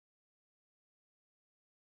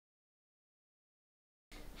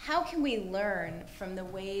how can we learn from the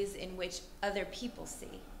ways in which other people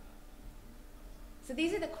see? So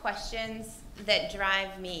these are the questions that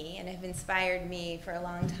drive me and have inspired me for a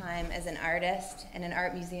long time as an artist and an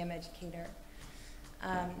art museum educator.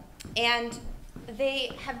 And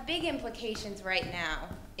they have big implications right now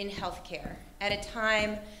in healthcare at a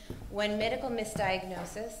time when medical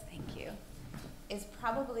misdiagnosis, thank you, is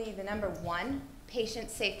probably the #1 patient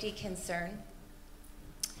safety concern,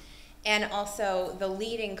 and also the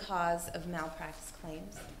leading cause of malpractice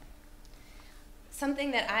claims.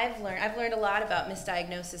 Something that I've learned a lot about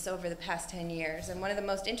misdiagnosis over the past 10 years, and one of the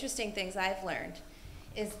most interesting things I've learned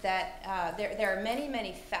is that there are many,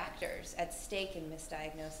 many factors at stake in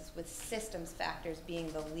misdiagnosis, with systems factors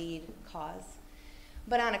being the lead cause.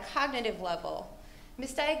 But on a cognitive level,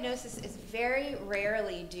 misdiagnosis is very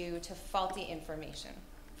rarely due to faulty information,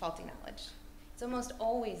 faulty knowledge. It's almost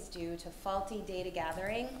always due to faulty data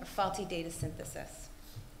gathering or faulty data synthesis.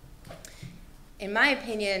 In my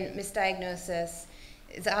opinion, misdiagnosis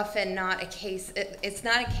is often not a case, it's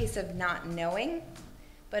not a case of not knowing,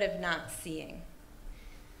 but of not seeing.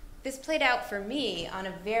 This played out for me on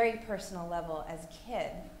a very personal level as a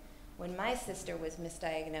kid when my sister was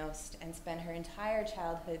misdiagnosed and spent her entire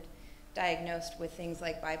childhood diagnosed with things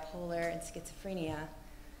like bipolar and schizophrenia.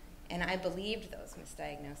 And I believed those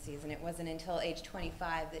misdiagnoses, and it wasn't until age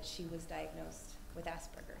 25 that she was diagnosed with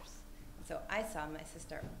Asperger's. And so I saw my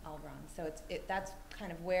sister all wrong. So that's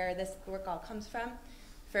kind of where this work all comes from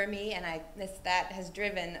for me, and that has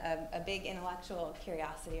driven a big intellectual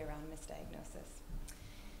curiosity around misdiagnosis.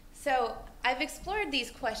 So I've explored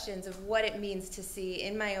these questions of what it means to see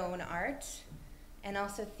in my own art, and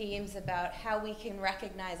also themes about how we can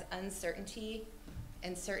recognize uncertainty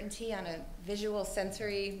and certainty on a visual,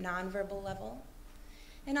 sensory, nonverbal level.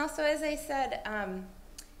 And also, as I said,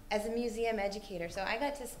 as a museum educator, so I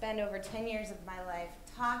got to spend over 10 years of my life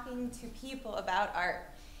talking to people about art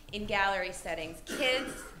in gallery settings,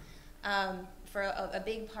 kids for a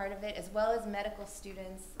big part of it, as well as medical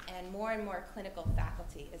students and more clinical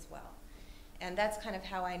faculty as well. And that's kind of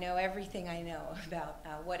how I know everything I know about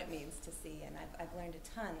what it means to see. And I've learned a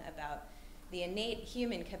ton about the innate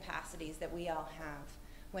human capacities that we all have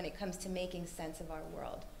when it comes to making sense of our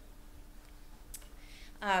world.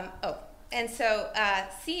 And so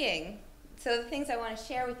seeing, so the things I want to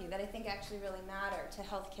share with you that I think actually really matter to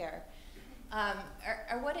healthcare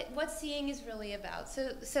are what seeing is really about.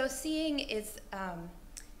 So seeing is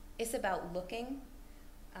about looking,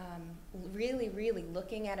 really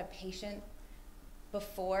looking at a patient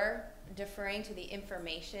before deferring to the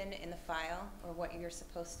information in the file or what you're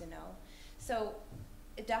supposed to know. So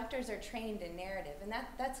doctors are trained in narrative, and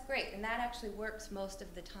that's great, and that actually works most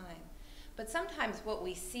of the time. But sometimes what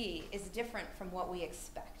we see is different from what we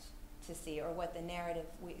expect to see, or what the narrative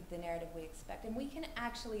we expect. And we can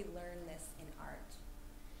actually learn this in art.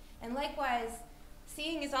 And likewise,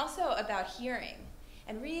 seeing is also about hearing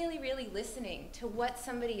and really listening to what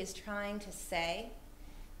somebody is trying to say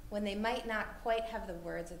when they might not quite have the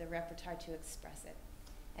words or the repertoire to express it,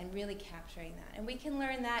 and really capturing that. And we can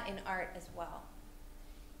learn that in art as well.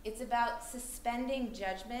 It's about suspending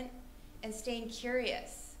judgment and staying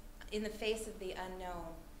curious in the face of the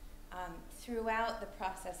unknown throughout the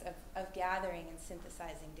process of gathering and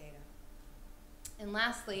synthesizing data. And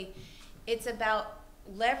lastly, it's about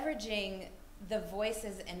leveraging the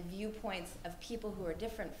voices and viewpoints of people who are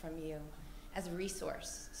different from you as a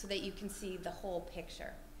resource, so that you can see the whole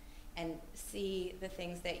picture and see the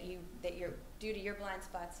things that you're due to your blind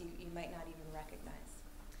spots you might not even recognize.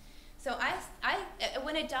 So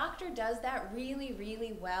when a doctor does that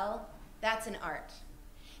really well, that's an art.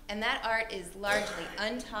 And that art is largely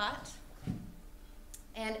untaught,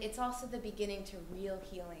 and it's also the beginning to real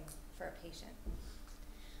healing for a patient.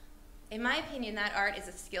 In my opinion, that art is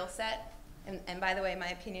a skill set, and by the way, my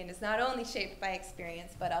opinion is not only shaped by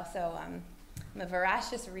experience, but also I'm a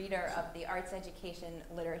voracious reader of the arts education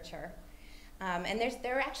literature. And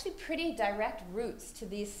there are actually pretty direct roots to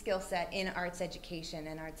these skill set in arts education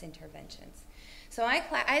and arts interventions. So I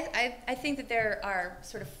think that there are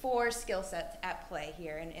sort of 4 skill sets at play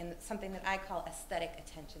here, and something that I call aesthetic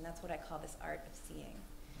attention. That's what I call this art of seeing.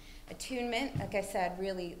 Attunement, like I said,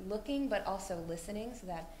 really looking but also listening, so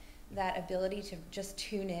that ability to just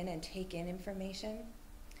tune in and take in information.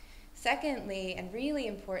 Secondly, and really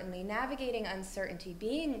importantly, navigating uncertainty,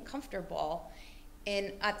 being comfortable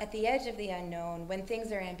at the edge of the unknown when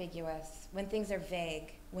things are ambiguous, when things are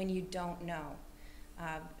vague, when you don't know.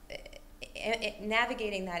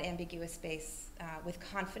 Navigating that ambiguous space with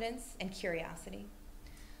confidence and curiosity.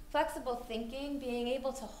 Flexible thinking, being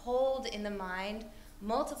able to hold in the mind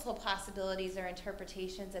multiple possibilities or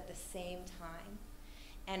interpretations at the same time,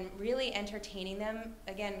 and really entertaining them,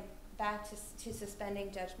 again, back to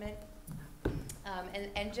suspending judgment,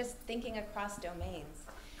 and just thinking across domains.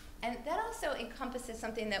 And that also encompasses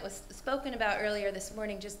something that was spoken about earlier this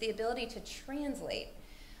morning, just the ability to translate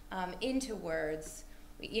into words,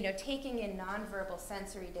 taking in nonverbal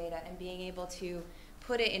sensory data and being able to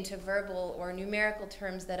put it into verbal or numerical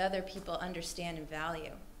terms that other people understand and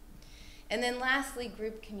value. And then lastly,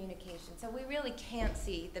 group communication. So we really can't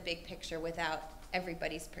see the big picture without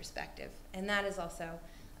everybody's perspective. And that is also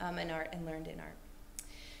an art and learned in art.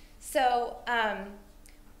 So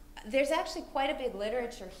there's actually quite a big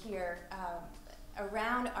literature here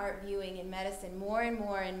around art viewing in medicine, more and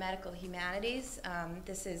more in medical humanities.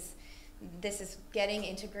 This is getting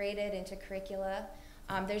integrated into curricula.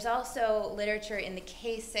 There's also literature in the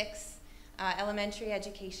K-6 elementary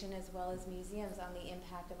education as well as museums on the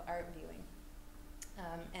impact of art viewing.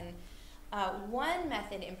 One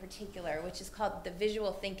method in particular, which is called the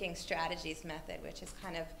visual thinking strategies method, which is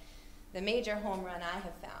kind of the major home run I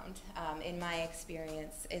have found in my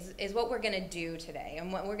experience, is what we're going to do today.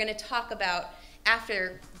 And what we're going to talk about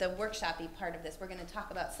after the workshop-y part of this, we're going to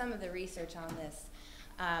talk about some of the research on this.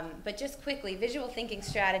 But just quickly, visual thinking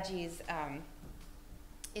strategies,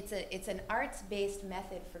 it's an arts-based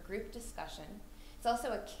method for group discussion. It's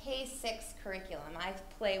also a K-6 curriculum. I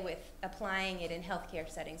play with applying it in healthcare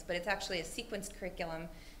settings, but it's actually a sequenced curriculum,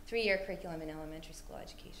 3-year curriculum in elementary school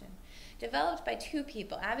education. Developed by 2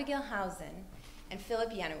 people, Abigail Hausen and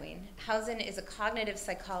Philip Yenawine. Hausen is a cognitive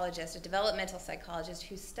psychologist, a developmental psychologist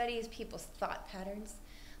who studies people's thought patterns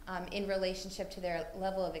in relationship to their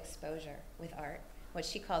level of exposure with art, what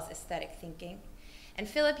she calls aesthetic thinking. And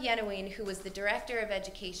Philip Yenawine, who was the director of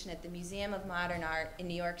education at the Museum of Modern Art in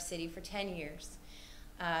New York City for 10 years,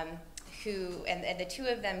 and the 2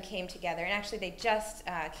 of them came together, and actually they just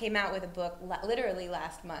came out with a book literally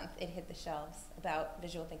last month. It hit the shelves about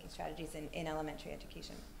visual thinking strategies in elementary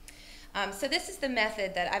education. So this is the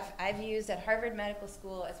method that I've used at Harvard Medical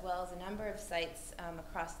School as well as a number of sites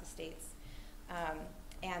across the states,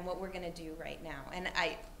 and what we're going to do right now. And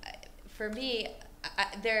for me,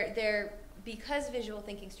 because visual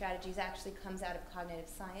thinking strategies actually comes out of cognitive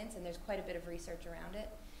science, and there's quite a bit of research around it,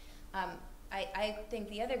 I think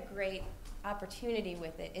the other great opportunity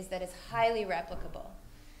with it is that it's highly replicable.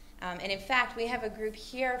 And in fact, we have a group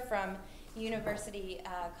here from University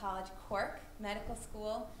College Cork Medical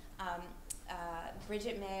School,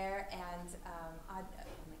 Bridget Mayer and, oh my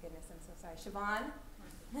goodness, I'm so sorry,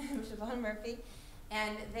 Siobhan Murphy.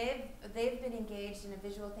 And they've been engaged in a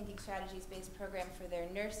visual thinking strategies-based program for their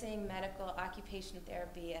nursing, medical, occupational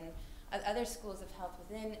therapy, and other schools of health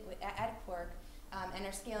at Cork, and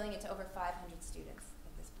are scaling it to over 500 students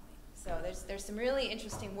at this point. So there's some really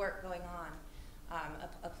interesting work going on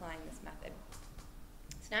applying this method.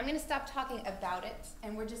 So now I'm going to stop talking about it,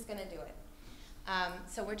 and we're just going to do it.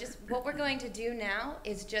 So what we're going to do now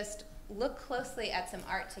is just look closely at some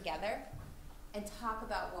art together and talk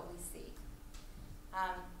about what we see.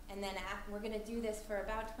 And then we're going to do this for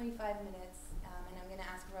about 25 minutes, and I'm going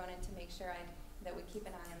to ask Ronan to make sure that we keep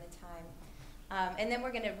an eye on the time. And then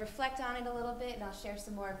we're going to reflect on it a little bit, and I'll share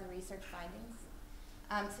some more of the research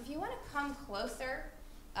findings. So if you want to come closer,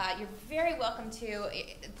 you're very welcome to.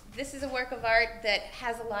 This is a work of art that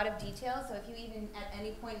has a lot of detail, so if you even at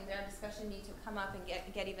any point in our discussion need to come up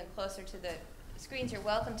and get even closer to the screens, you're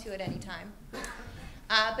welcome to at any time.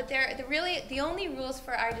 But the only rules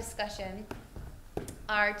for our discussion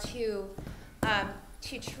are to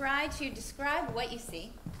try to describe what you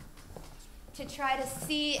see, to try to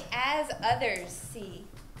see as others see,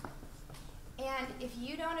 and if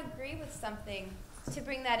you don't agree with something, to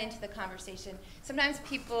bring that into the conversation. Sometimes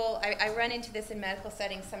people, I run into this in medical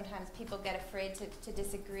settings, sometimes people get afraid to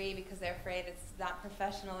disagree because they're afraid it's not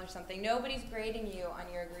professional or something. Nobody's grading you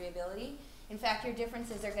on your agreeability. In fact, your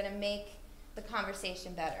differences are going to make the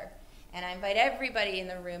conversation better. And I invite everybody in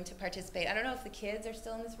the room to participate. I don't know if the kids are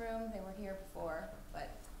still in this room. They were here before, but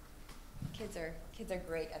kids are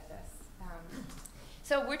great at this.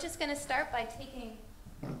 So we're just going to start by taking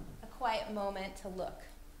a quiet moment to look.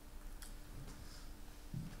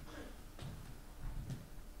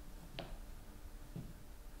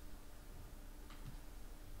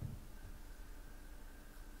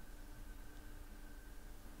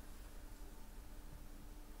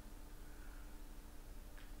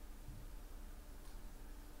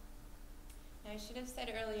 I should have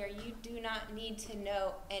said earlier, you do not need to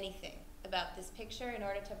know anything about this picture in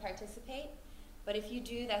order to participate, but if you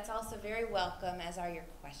do, that's also very welcome, as are your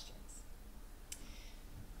questions.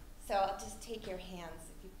 So I'll just take your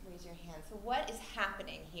hands, if you raise your hand. So what is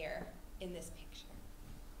happening here in this picture?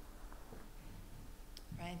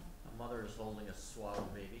 Right? A mother's is holding a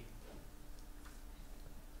swaddled baby.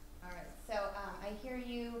 All right, so I hear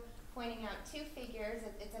you pointing out two figures.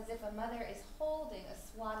 It's as if a mother is holding a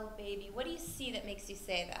swaddled baby. What do you see that makes you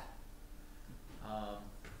say that?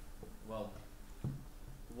 Well, the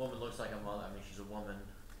woman looks like a mother. I mean, she's a woman.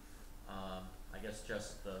 I guess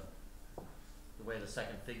just the way the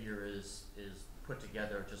second figure is put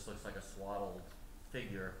together, it just looks like a swaddled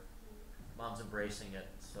figure. Mom's embracing it,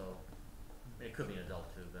 so I mean, it could be an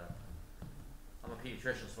adult too, but I'm a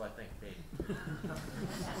pediatrician, so I think baby.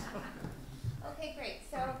 Okay, great.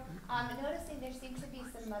 So noticing there seem to be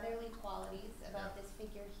some motherly qualities about this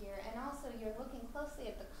figure here, and also you're looking closely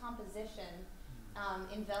at the composition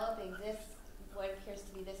enveloping this, what appears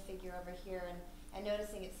to be this figure over here, and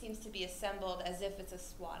noticing it seems to be assembled as if it's a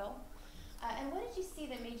swaddle. And what did you see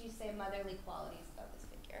that made you say motherly qualities about this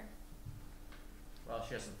figure? Well,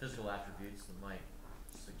 she has some physical attributes that might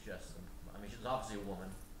suggest them. I mean, she's obviously a woman.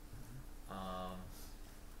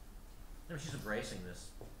 You know, she's embracing this.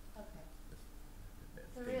 Okay.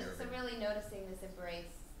 So really noticing this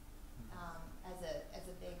embrace as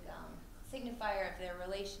a big signifier of their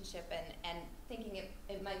relationship, and thinking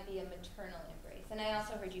it might be a maternal embrace. And I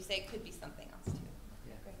also heard you say it could be something else too.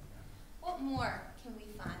 Yeah. Great. What more can we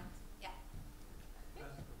find? Yeah.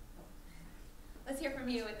 Let's hear from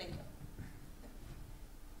you and then go.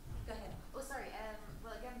 Go ahead. Oh, sorry.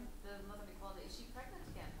 Well, again, the motherly quality. Is she pregnant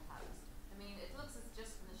again, perhaps? I mean, it looks as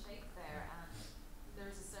just from the shape there, and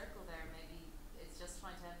there's a circle there. Maybe it's just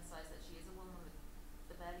trying to emphasize that she is a woman with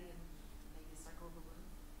the belly and maybe a circle of a womb.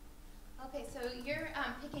 Okay, so you're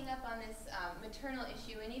picking up on this maternal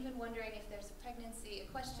issue and even wondering if there's a pregnancy, a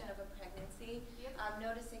question of a pregnancy,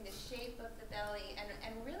 noticing the shape of the belly,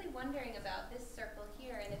 and really wondering about this circle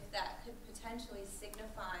here and if that could potentially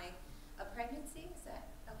signify a pregnancy. Is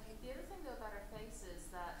that okay? The other thing though about her face is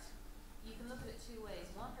that you can look at it two ways.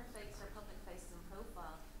 One, her face, her public face is in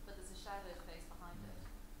profile, but there's a shadowed face behind it,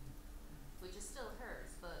 which is still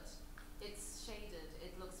hers, but it's shaded.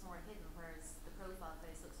 It looks more hidden, whereas the profile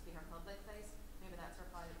face looks to be her public face. Maybe that's her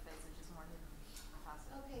private face, which is more hidden.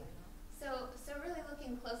 Passive. Okay. So really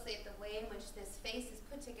looking closely at the way in which this face is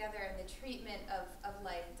put together and the treatment of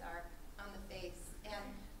light and dark on the face, and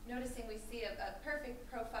noticing we see a perfect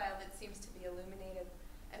profile that seems to be illuminated,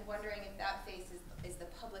 and wondering if that face is the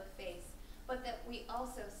public face, but that we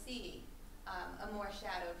also see a more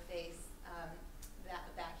shadowed face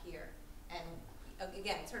back here. And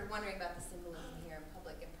again, sort of wondering about the symbolism here in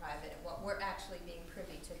public and private and what we're actually being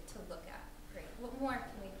privy to look at. Great. What more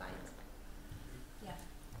can we find? Yeah.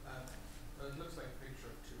 Well, it looks like a picture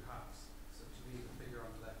of two halves. So to me, the figure on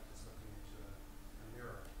the left is looking into a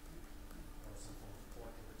mirror or some form of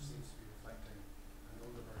portrait, which seems to be reflecting an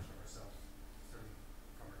older version of herself, certainly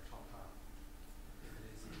from her top half, if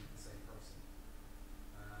it is indeed the same person.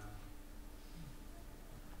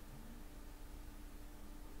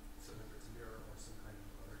 So whether it's a mirror or some kind of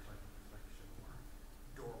other type of reflection or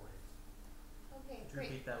doorway. Okay, Could you great.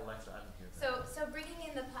 repeat that, Alexa? I didn't hear that. So bringing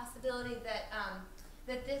in the possibility that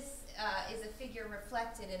that this is a figure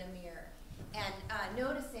reflected in a mirror, and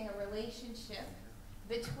noticing a relationship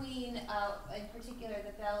between, in particular,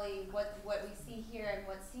 the belly, what we see here, and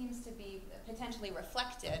what seems to be potentially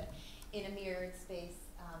reflected in a mirrored space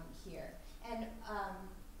here. And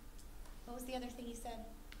what was the other thing you said?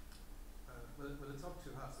 Well, it's of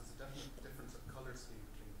two halves. There's a definite difference of color scheme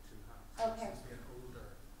between the two halves. Okay. There seems to be an older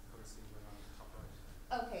color scheme going on the top right.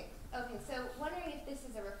 Okay, so wondering if this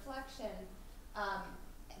is a reflection,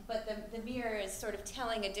 but the mirror is sort of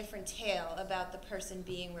telling a different tale about the person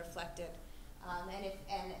being reflected.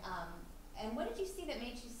 And what did you see that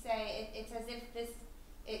made you say it's as if this,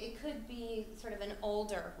 it could be sort of an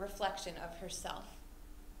older reflection of herself?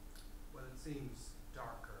 Well, it seems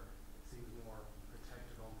darker. It seems more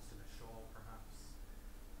protected, almost in a shawl, perhaps.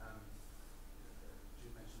 You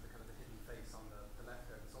mentioned the kind of the hidden face on the left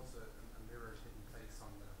there. There's also a mirrored hidden face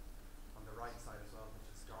on the right side as well, which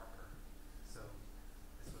is darker. So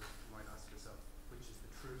I suppose you might ask yourself, which is the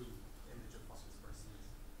true image of what this person is.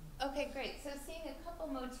 Okay, great. So seeing a couple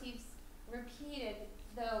motifs repeated,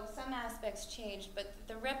 though some aspects changed, but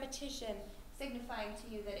the repetition signifying to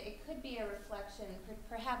you that it could be a reflection,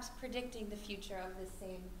 perhaps predicting the future of this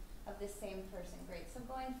same person. Great. So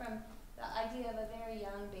going from the idea of a very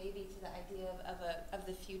young baby to the idea of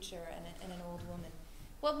the future and an old woman.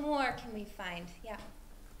 What more can we find? Yeah.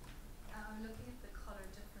 I'm looking at the colour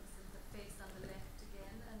difference in the face on the left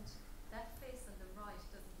again, and that face on the right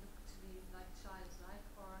doesn't look to me like childlike,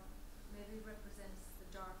 or maybe represents the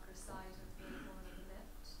darker side of the woman on the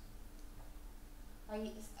left. All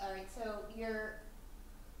right, so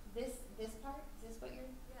this part, is this what you're?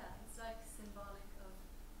 Yeah, it's like symbolic of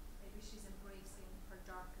maybe she's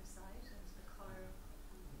darker side, and the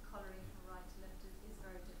colouring from right to left is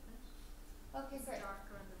very different. Okay, It's great.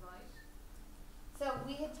 darker on the right. So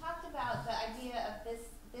we had talked about the idea of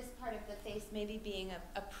this part of the face maybe being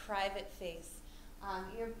a private face.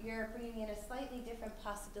 You're bringing in a slightly different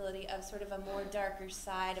possibility of sort of a more darker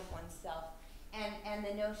side of oneself, and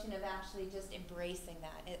the notion of actually just embracing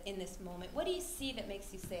that in this moment. What do you see that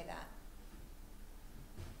makes you say that?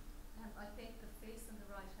 I think the face on the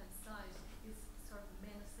right-hand side is sort of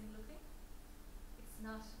menacing looking. It's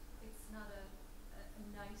not a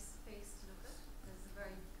nice face to look at. There's a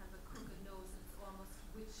very kind of a crooked nose, and it's almost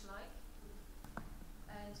witch-like.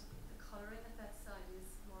 And the colouring at that side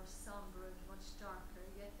is more sombre and much darker,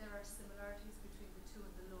 yet there are similarities between the two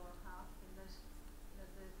in the lower half, in that,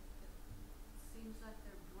 it seems like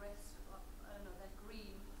their breast, I don't know, that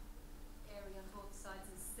green area on both sides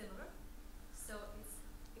is similar. So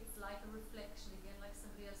it's like a reflection again, like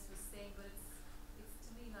somebody else was saying, but it's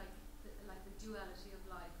to me like the duality of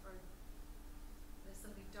life, or there's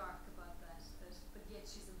something dark about that, but yet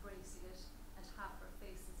she's embracing it, and half her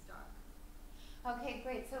face is dark. Okay,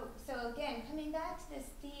 great. So again, coming back to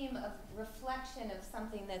this theme of reflection of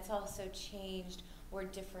something that's also changed or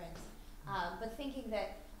different, but thinking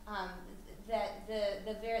that that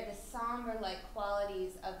the somber-like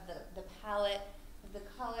qualities of the palette, of the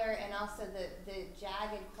color, and also the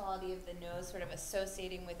jagged quality of the nose, sort of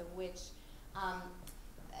associating with a witch,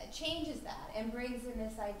 changes that and brings in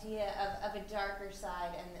this idea of a darker side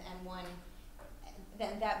and one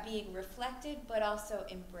that being reflected but also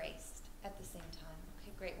embraced at the same time.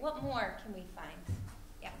 Okay, great. What more can we find?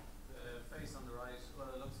 Yeah. The face on the right, well,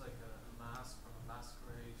 it looks like a mask from a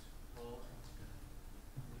masquerade ball.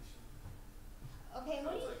 Okay,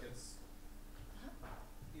 what do Sounds you... like it's,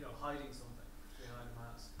 hiding something behind a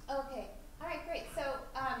mask. Okay. All right, great. So,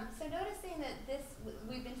 so noticing that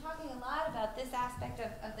we've been talking a lot about this aspect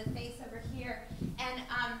of the face over here, and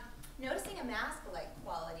noticing a mask-like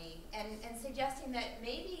quality, and suggesting that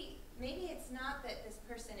maybe it's not that this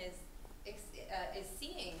person is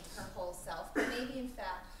seeing her whole self, but maybe in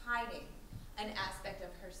fact hiding an aspect of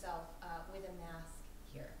herself with a mask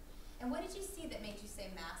here. And what did you see that made you say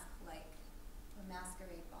mask-like, or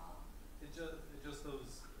masquerade ball? It just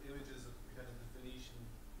those images of kind of the Venetian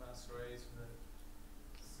masquerades from the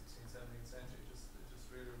 16th, 17th century. It just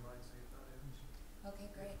really reminds me of that image. Okay,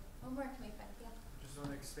 great. One more can we find? Yeah. Just want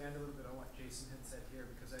to expand a little bit on what Jason had said here,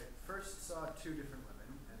 because I first saw two different women,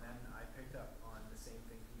 and then I picked up on the same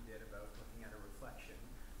thing he did about looking at a reflection.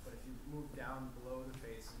 But if you move down below the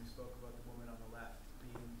face, and you spoke about the woman on the left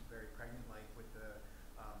being very pregnant-like with the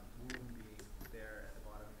womb being there at the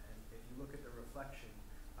bottom, and if you look at the reflection,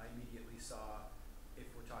 I immediately saw, if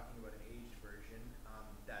we're talking about an aged version,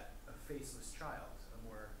 that a faceless child,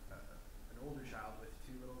 an older child with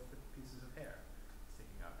two little pieces of hair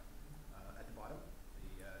sticking up at the bottom,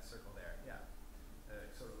 the circle there. Yeah,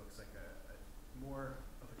 it sort of looks like a more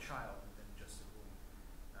of a child than just a womb.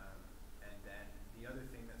 And then the other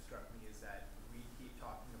thing that struck me is that we keep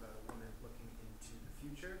talking about a woman looking into the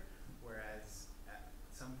future, whereas at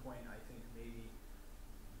some point I think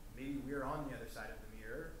maybe we're on the other side of the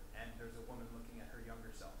mirror and there's a woman looking at her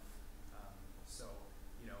younger self. So,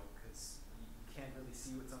 because you can't really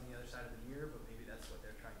see what's on the other side of the mirror, but maybe that's what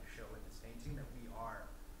they're trying to show in this painting, that we are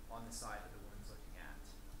on the side that the woman's looking at.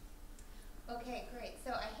 Okay, great.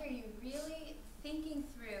 So I hear you really thinking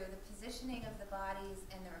through the positioning of the bodies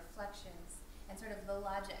and the reflections and sort of the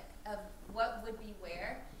logic of what would be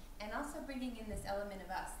where, and also bringing in this element of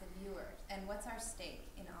us, the viewers, and what's our stake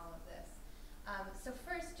in all of this. So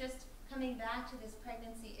first, just coming back to this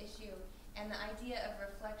pregnancy issue and the idea of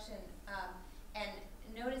reflection, and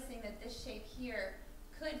noticing that this shape here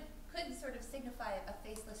could sort of signify a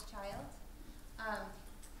faceless child.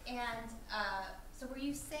 So were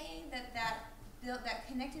you saying that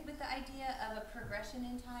connected with the idea of a progression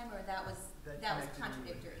in time, or that was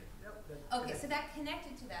contradictory? Yep. Okay, so that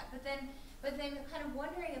connected to that, but then kind of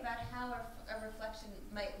wondering about how a reflection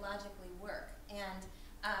might logically work, and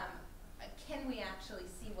can we actually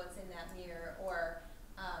see what's in that mirror, or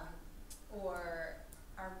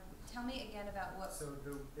tell me again about what. So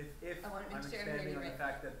if I want to I'm make sure I'm hearing expanding you on right. the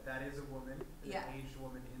fact that is a woman, Yeah. an aged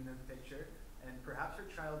woman in the picture, and perhaps her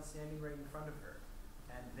child standing right in front of her,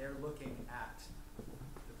 and they're looking at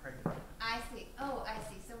the pregnant woman. I see. Oh, I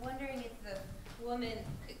see. So wondering if the woman,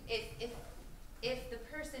 if the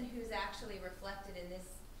person who's actually reflected in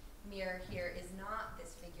this mirror here is not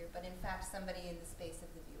this figure, but in fact somebody in the space of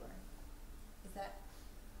the viewer. Is that?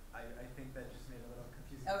 I think that just made it a little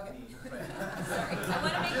confusing Okay. to me. But Sorry. I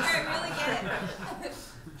want to make sure I really get it.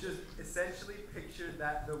 just essentially picture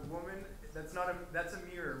that the woman, that's a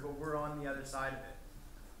mirror, but we're on the other side of it.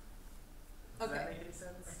 Does Okay. that make any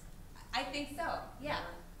sense? I think so, yeah.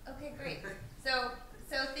 Okay, great. So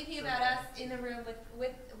thinking about us in the room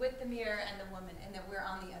with the mirror and the woman, and that we're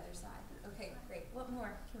on the other side. Okay, great. What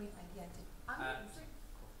more can we find? Yeah, I'm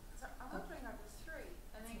wondering, are there three?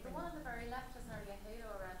 I mean, the one on the very left has nearly a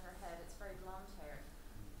halo around her head. It's very blonde haired.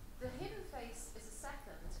 The hidden face is a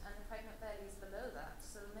second, and the pregnant belly is below that.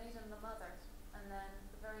 So the maiden, the mother, and then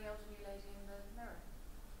the very elderly lady in the mirror.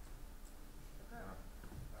 The girl.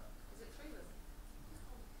 Is it three of them?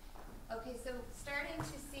 Okay, so starting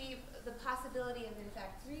to see the possibility of, in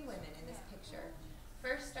fact, three women in this picture.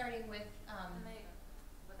 First, starting with The maiden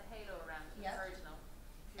with a halo around it, Yep. virginal,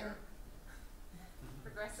 pure.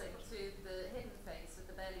 Progressing to the hidden face with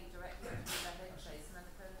the belly directly to that hidden face, and then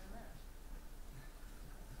the curve in the mirror.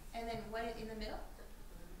 and then what in the middle?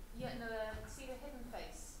 Yeah, no, see the hidden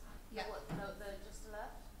face? Yeah. What, no, just the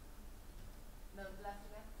left? No, the left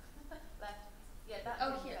again? Left. Yeah, that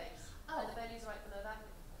Oh, hidden here. face. Oh. And the belly's right below that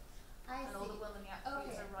hidden face. I And all see. the women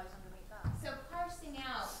attributes Okay. are right underneath that. So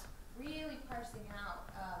really parsing out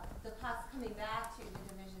coming back to the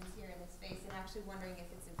divisions here in this space and actually wondering if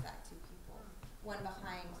it's in fact two people, one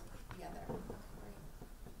behind the other. Great.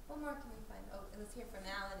 What more can we find? Oh, let's hear from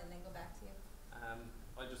Alan and then go back to you.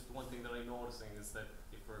 The one thing that I'm noticing is that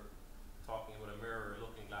if we're talking about a mirror or a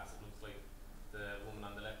looking glass, it looks like the woman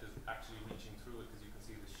on the left is actually reaching through it, because you can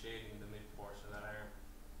see the shading in the mid portion of that arm,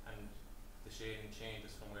 and the shading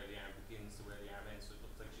changes from where the arm begins to where the arm ends, so it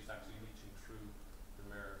looks like she's actually reaching through the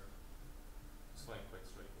mirror. It's quite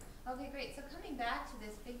striking. Okay, great. So coming back to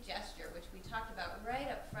this big gesture, which we talked about right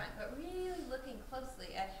up front, but really looking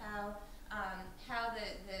closely at how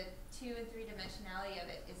the two and three dimensionality of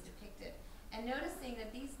it is depicted, and noticing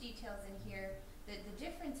that these details in here, the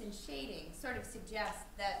difference in shading sort of suggests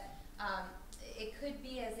that it could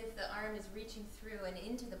be as if the arm is reaching through and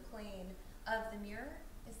into the plane of the mirror.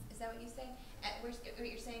 Is that what you say? What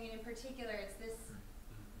you're saying, and in particular, it's this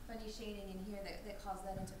funny shading in here that calls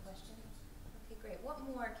that into question. Okay, great. What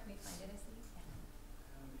more can we find in this? It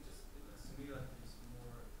looks to me like there's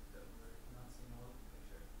more that we're not seeing all of the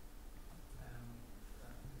picture.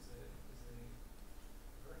 That is a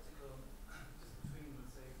vertical, just between,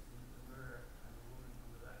 let's say, the mirror and the woman on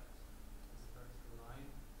the left. There's a vertical line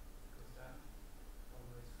that goes down all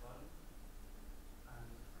the way to the bottom.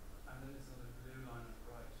 And then there's another blue line on the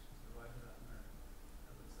right, to the right of that mirror.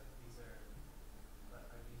 That looks like these are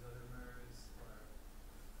these other mirrors, or are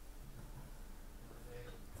they?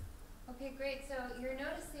 Okay, great. So you're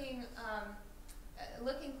noticing,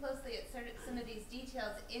 looking closely at sort of some of these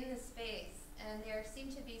details in the space, and there seem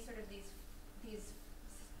to be sort of these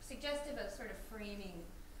suggestive of sort of framing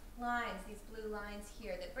lines, these blue lines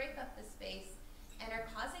here that break up the space and are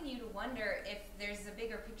causing you to wonder if there's a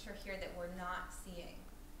bigger picture here that we're not seeing.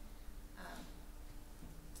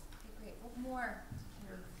 Okay, great. What more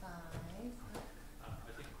can we find?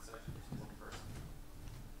 I think it's actually just one person.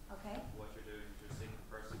 Okay. What you're doing is you're seeing the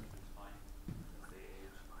person through time as they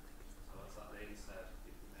age. So as that lady said,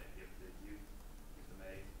 give the youth, give the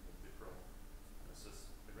maid, give the grown.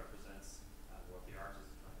 It represents what the artist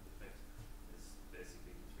is trying to depict is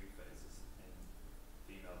basically the three phases in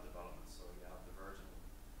female development. So you have the virginal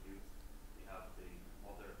youth, you have the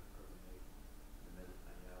mother or the maid in the middle,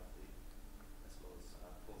 and you have the, I suppose,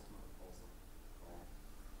 postmenopausal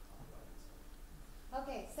on the right side.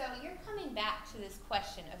 Okay, so you're coming back to this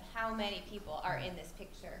question of how many people are in this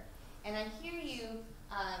picture. And I hear you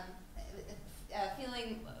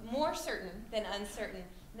feeling more certain than uncertain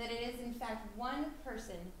that it is in fact one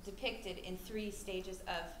person depicted in 3 stages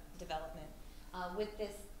of development. With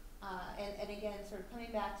this, and again, sort of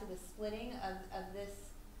coming back to the splitting of this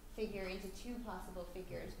figure into 2 possible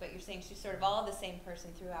figures, but you're saying she's sort of all the same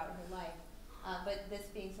person throughout her life. But this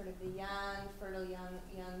being sort of the young, fertile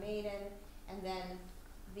young maiden, and then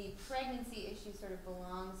the pregnancy issue sort of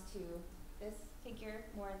belongs to this figure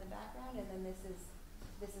more in the background, and then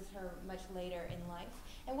this is her much later in life.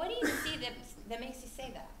 And what do you see that makes you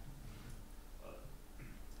say that? Well,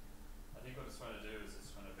 I think what it's trying to do is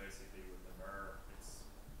it's trying to basically, with the mirror,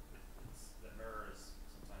 the mirror is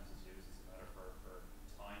sometimes is used as a metaphor for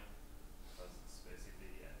time, because it's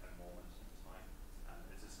basically a moment in time, and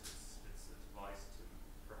it's a device to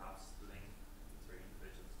perhaps link the 3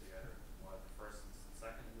 individuals together. While the first and the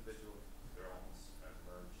second individual, they're almost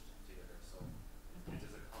merged together. So it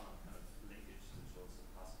is a kind of linkage that shows the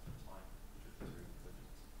passage of time between the 3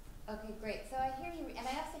 individuals. Okay, great. So I hear you, and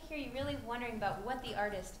I also hear you really wondering about what the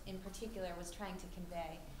artist in particular was trying to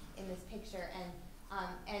convey in this picture,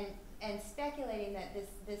 and speculating that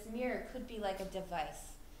this mirror could be like a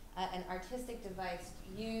device, an artistic device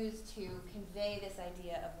used to convey this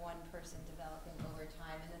idea of one person developing over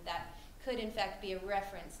time, and that could in fact be a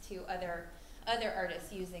reference to other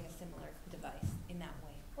artists using a similar device in that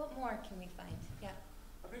way. What more can we find? Yeah.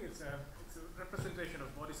 I think it's a representation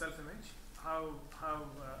of body self-image. How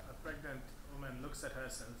a pregnant woman looks at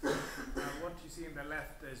herself. What you see on the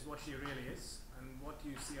left is what she really is, and what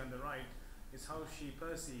you see on the right is how she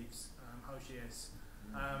perceives how she is.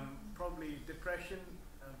 Probably depression,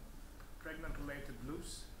 pregnant-related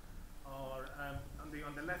blues, or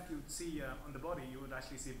on the left you'd see on the body you would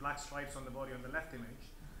actually see black stripes on the body on the left image,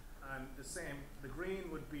 and the green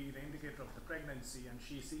would be the indicator of the pregnancy, and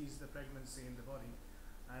she sees the pregnancy in the body,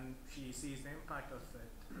 and she sees the impact of it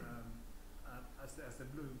as the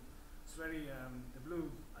blue. It's very the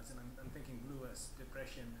blue, as in I'm thinking blue as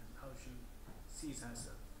depression and how she sees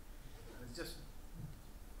herself. It's just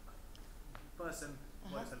person,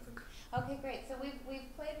 body self-image. Okay, great. So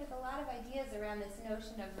we've played with a lot of ideas around this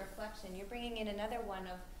notion of reflection. You're bringing in another one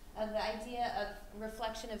of the idea of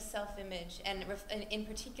reflection of self-image, and in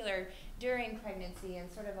particular during pregnancy,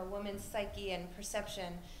 and sort of a woman's psyche and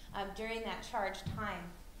perception during that charged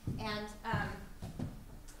time. And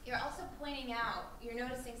you're also pointing out, you're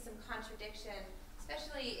noticing some contradiction,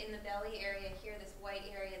 especially in the belly area here, this white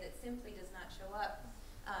area that simply does not show up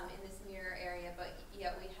in this mirror area, but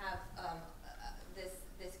yet we have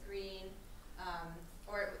this green,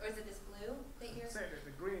 or is it this blue that you're? Say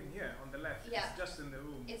the green here on the left, Yeah. it's just in the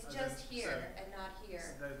womb. It's just here and not here.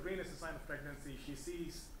 So the green is a sign of pregnancy. She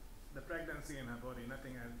sees the pregnancy in her body,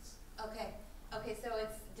 nothing else. Okay, so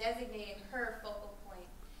it's designating her focal point.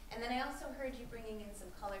 And then I also heard you bringing in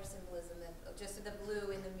some color symbolism, that just the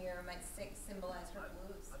blue in the mirror might symbolize her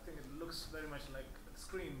blues. I think it looks very much like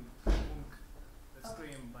Scream, Monk, the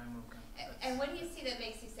Scream by Monk. And what do you see that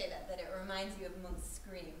makes you say that it reminds you of Monk's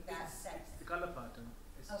Scream, that section? It's the color pattern.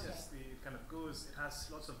 It's just it kind of goes, it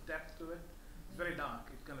has lots of depth to it. It's very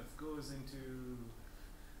dark. It kind of goes into,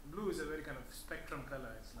 blue is a very kind of spectrum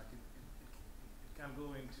color. It's like it can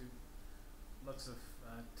go into lots of,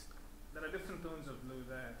 there are different tones of blue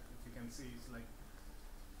there, if you can see. It's like,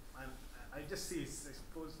 and I just see, I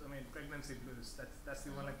suppose, pregnancy blues. That's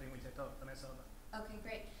the only thing which I thought when I saw that. Okay,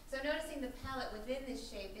 great. So noticing the palette within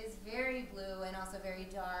this shape is very blue and also very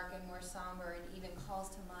dark and more somber, and even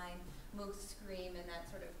calls to mind Monk's Scream and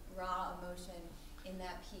that sort of raw emotion in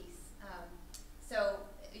that piece. So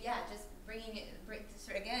yeah, just bringing it,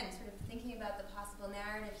 sort of thinking about the possible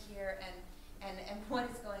narrative here and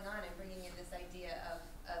what is going on, and bringing in this idea of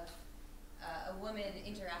a woman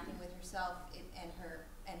interacting with herself and her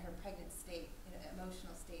pregnant state,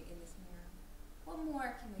 emotional state in this mirror. What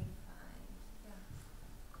more can we find? Yeah.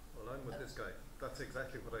 Well, I'm with this guy. That's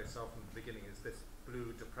exactly what I saw from the beginning, is this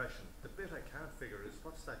blue depression. The bit I can't figure is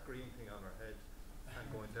what's that green thing on her head and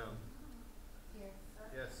going down? Here.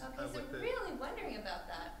 Yes. Okay, so really wondering about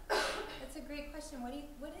that. That's a great question. What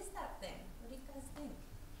is that thing? What do you guys think?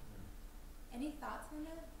 Any thoughts on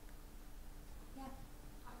that? Yeah.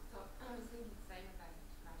 I was thinking the same about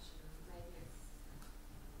depression. Maybe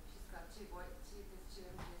she's got two images. So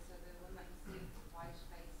the one that you see with the white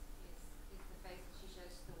face is the face that she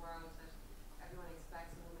shows to the world, that everyone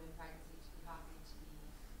expects a woman in pregnancy to be happy, to be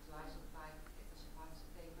delighted with life. It's such a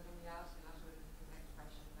positive thing. But in reality, a lot of women who get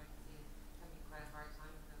depression in pregnancy can be quite a hard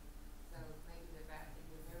time for them. So maybe the best thing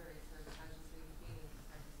in the mirror is her how she's really feeling in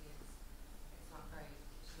pregnancy.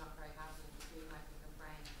 She's not very happy. She's feeling like in her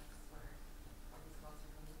brain. That's where all these thoughts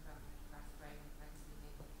are coming from. Depressed brain and pregnancy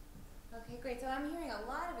maybe. Okay, great. So I'm hearing a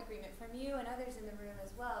lot of agreement from you and others in the room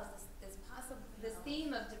as well, as this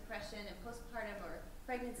theme of depression and postpartum or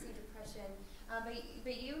pregnancy depression.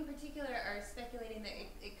 But you in particular are speculating that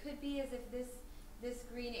it could be as if this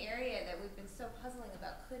green area that we've been so puzzling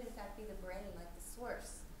about could in fact be the brain, like the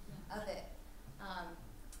source of it.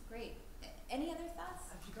 Great. Any other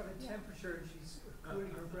thoughts? She got a temperature and she's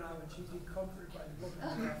cooling her brow and she's being comforted by the woman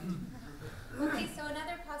on the left. Okay, so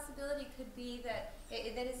another possibility could be that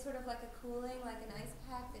that is sort of like a cooling, like an ice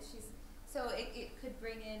pack that she's, so it could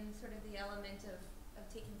bring in sort of the element of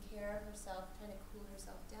taking care of herself, trying to cool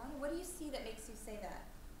herself down. What do you see that makes you say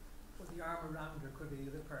that? Well, the arm around her could be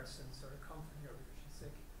the other person sort of comforting her because she's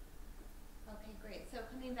sick. Okay, great. So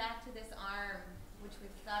coming back to this arm, which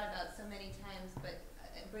we've thought about so many times, but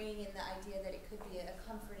bringing in the idea that it could be a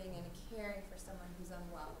comforting and a caring for someone who's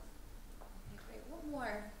unwell. Okay, great. What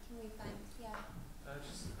more can we find? Yeah. I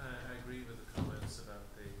agree with the comments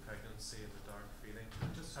about the pregnancy and the dark feeling.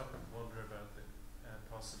 I just have to wonder about the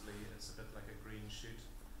possibly it's a bit like a green shoot,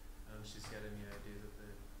 and she's getting the idea that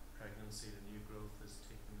the pregnancy, the new growth, is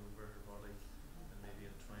taking over her body and maybe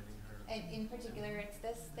entwining her. And in particular, it's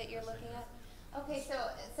this that you're looking at? Okay, so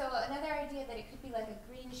another idea that it could be like a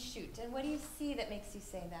green shoot. And what do you see that makes you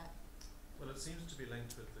say that? Well, it seems to be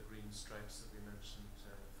linked with the green stripes that we mentioned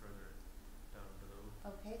further down below.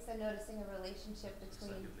 Okay, so noticing a relationship Looks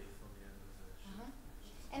between. like a leaf on the end of the Uh-huh.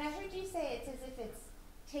 And I heard you say it's as if it's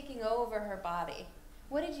taking over her body.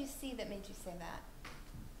 What did you see that made you say that?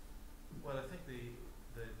 Well, I think the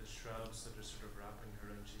shrubs that are sort of wrapping her,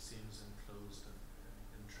 and she seems enclosed and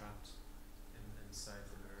entrapped inside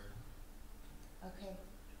the mirror. Okay.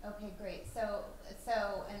 Okay, great. So,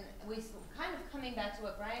 and kind of coming back to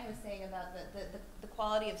what Brian was saying about the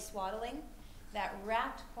quality of swaddling, that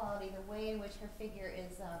wrapped quality, the way in which her figure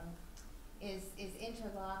is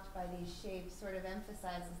interlocked by these shapes, sort of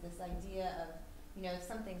emphasizes this idea of, you know, if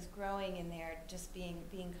something's growing in there, just being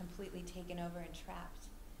completely taken over and trapped.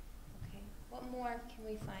 Okay. What more can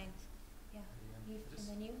we find? Yeah. You, and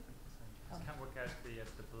then you. I can't work out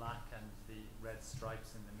the black and the red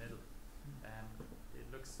stripes in the middle.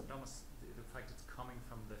 It almost like it's coming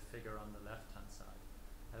from the figure on the left hand side,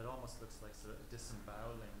 and it almost looks like sort of a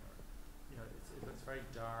disemboweling, or it looks very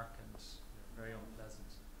dark and very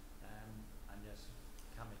unpleasant, and yet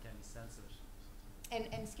can't make any sense of it.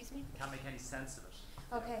 And excuse me? Can't make any sense of it.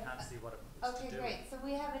 Okay. Can't see what it was Okay, to do. great. So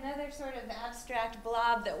we have another sort of abstract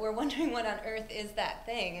blob that we're wondering what on earth is that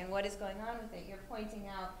thing and what is going on with it. You're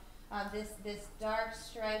pointing out this dark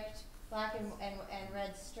striped, black and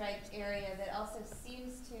red striped area that also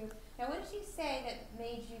seems to. Now, what did you say that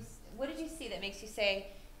made you? What did you see that makes you say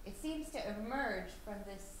it seems to emerge from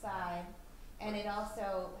this side, and it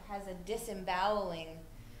also has a disemboweling,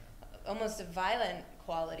 almost a violent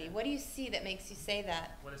quality? What do you see that makes you say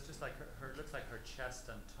that? Well, it's just like her looks like her chest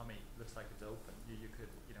and tummy looks like it's open. You could,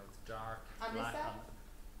 it's dark, On this black side?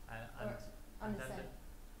 On this side?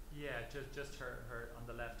 Yeah, just her on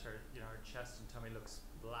the left, her chest and tummy looks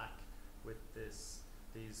black with these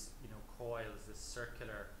coils, this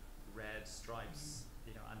circular red stripes,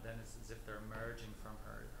 and then it's as if they're emerging from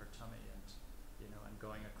her tummy and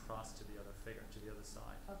going across to the other figure, to the other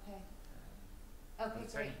side. Okay. Okay,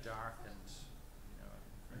 it's great. very dark and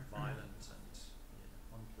violent and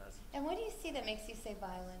unpleasant. And what do you see that makes you say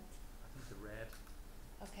violent? I think the red.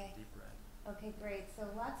 Okay. Deep red. Okay, great. So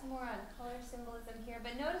lots more on color symbolism here,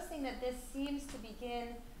 but noticing that this seems to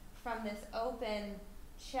begin from this open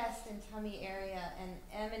chest and tummy area and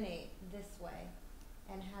emanate this way,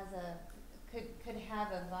 and could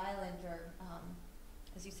have a violent or,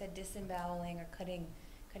 as you said, disemboweling or cutting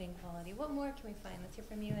quality. What more can we find? Let's hear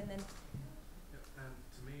from you, and then.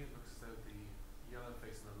 To me, it looks as though the yellow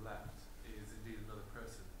face on the left is indeed another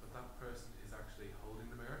person, but that person is actually holding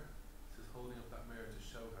the mirror. So it's holding up that mirror to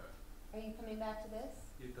show her. Are you coming back to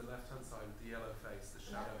this? Yeah, the left-hand side with the yellow face, the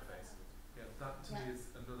shadow face. Yeah, that to me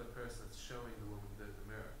is another person that's showing the woman the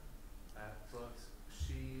mirror. But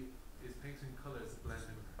she is painting colours that blend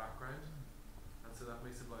in with the background, and so that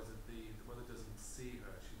may symbolise that the mother doesn't see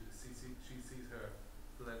her. She sees her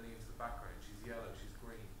blending into the background. She's yellow, she's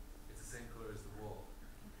green. It's the same colour as the wall.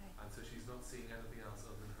 Okay. And so she's not seeing anything else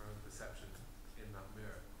other than her own perception in that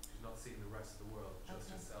mirror. She's not seeing the rest of the world, just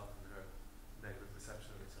herself and her negative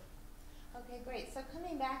perception of herself. Okay, great. So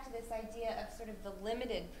coming back to this idea of sort of the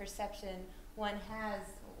limited perception one has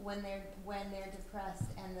when they're depressed,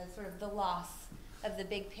 and the sort of the loss of the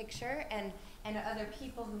big picture and other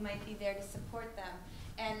people who might be there to support them.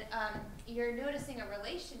 And you're noticing a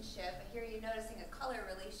relationship. Here you're noticing a color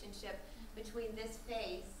relationship between this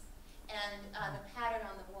face and the pattern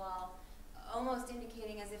on the wall, almost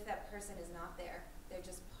indicating as if that person is not there. They're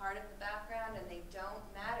just part of the background, and they don't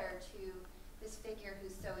matter to this figure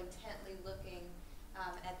who's so intently looking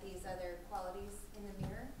at these other qualities in the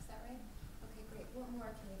mirror. Is that right? Okay, great. What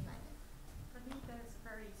more can we find? For me, there's a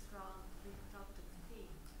very strong reproductive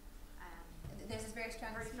theme. There's this very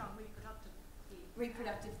strong reproductive theme.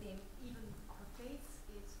 Reproductive theme. Even her face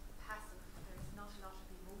is passive. There's not a lot of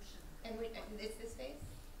emotion. And it's this face?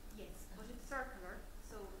 Yes, but it's circular,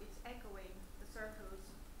 so it's echoing the circles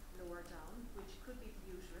lower down, which could be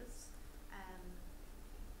the uterus.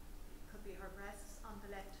 It could be her breasts on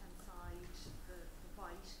the left-hand side, the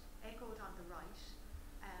white, echoed on the right.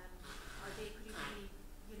 Or they could even be,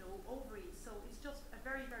 ovaries. So it's just a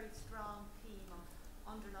very, very strong theme of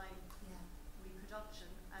underlying reproduction.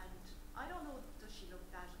 And I don't know, does she look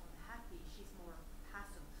that unhappy? She's more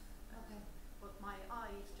passive. Okay. But my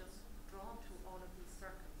eye is just drawn to all of these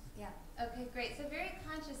circles. Yeah. Okay, great. So very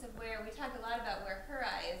conscious of where, we talk a lot about where her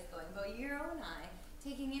eye is going, but your own eye,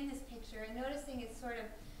 taking in this picture and noticing it's sort of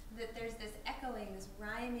that there's this echoing, this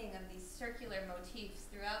rhyming of these circular motifs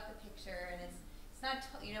throughout the picture, and it's not,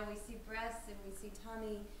 we see breasts and we see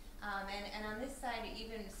tummy, and on this side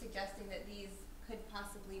even suggesting that these could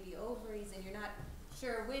possibly be ovaries, and you're not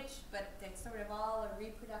sure which, but it's sort of all a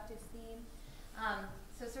reproductive theme.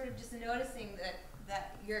 So So sort of just noticing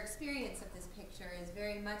that your experience of this picture is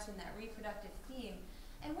very much in that reproductive theme.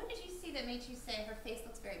 And what did you see that made you say her face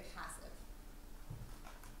looks very passive?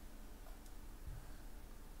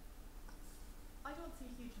 I don't see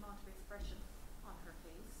a huge amount of expression on her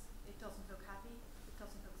face. It doesn't look happy. It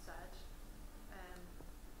doesn't look sad.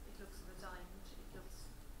 It looks resigned. It looks,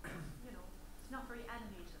 it's not very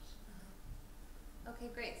animated.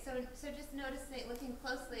 Okay, great. So just noticing, looking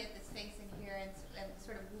closely at this face in here, and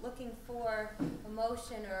sort of looking for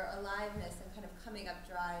emotion or aliveness, and kind of coming up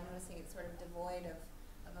dry, and noticing it's sort of devoid of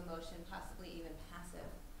emotion, possibly even passive.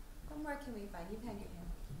 What more can we find? You've had your hand.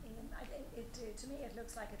 I think to me it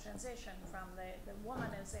looks like a transition from the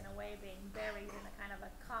woman is in a way being buried in a kind of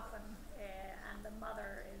a coffin, and the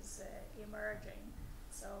mother is emerging.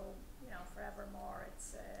 So forevermore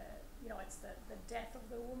it's it's the death of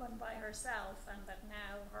the woman by herself, and that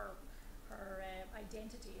now her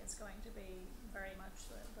identity is going to be very much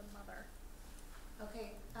the mother.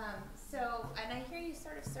 Okay, and I hear you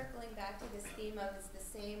sort of circling back to this theme of it's the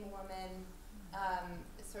same woman,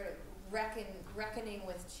 sort of reckoning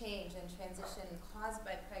with change and transition caused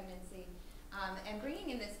by pregnancy, and bringing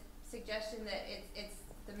in this suggestion that it's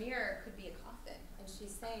the mirror could be a coffin, and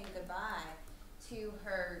she's saying goodbye to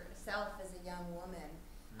herself as a young woman,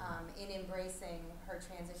 in embracing her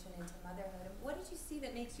transition into motherhood. What did you see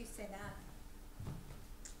that makes you say that?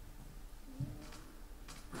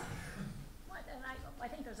 And I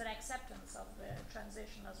think there's an acceptance of the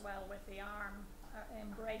transition as well, with the arm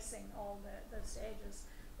embracing all the stages.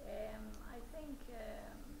 I think,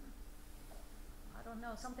 I don't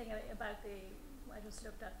know, something about I just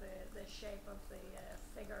looked at the shape of the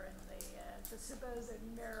figure in the supposed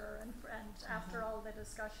mirror, and after all the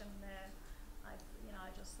discussion, I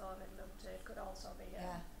just thought it could also be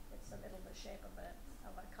it's a little the shape of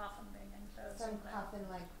a coffin being enclosed. Some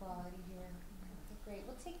coffin-like quality here. Okay, great.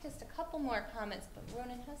 We'll take just a couple more comments, but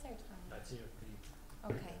Ronan, how's our time? That's here.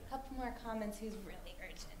 Okay, a couple more comments. Who's really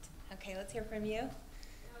urgent? Okay, let's hear from you.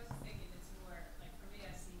 I was just thinking it's more, like for me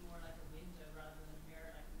I see more like a window rather than a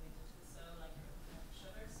mirror, like a window to the soul, like you have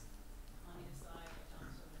shutters on either side, like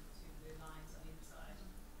Johnson with two blue lines on either side.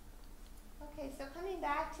 Okay, so coming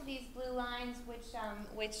back to these blue lines, which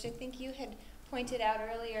I think you had pointed out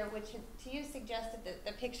earlier, which to you suggested that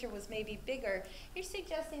the picture was maybe bigger. You're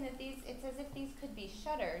suggesting that it's as if these could be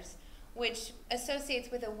shutters, which associates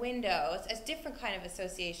with a window. It's a different kind of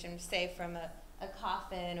association, say from a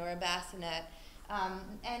coffin or a bassinet,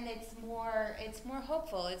 and it's more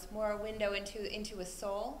hopeful. It's more a window into a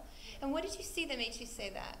soul. And what did you see that made you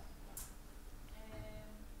say that?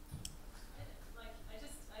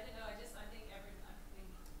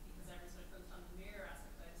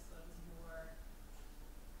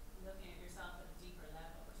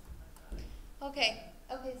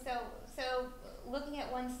 Okay, so looking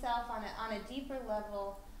at oneself on a deeper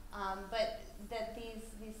level, but that these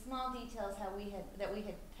small details that we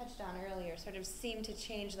had touched on earlier sort of seem to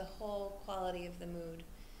change the whole quality of the mood.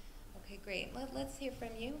 Okay, great. Let's hear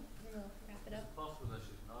from you, and we'll wrap it up. Is it possible that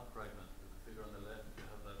she's not pregnant? The figure on the left, you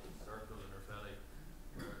have that circle in her belly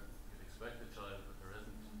where you'd expect a child, but there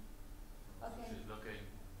isn't. Okay. So she's looking,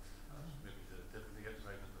 maybe she's difficult to get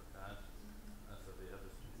pregnant or can't, and so they have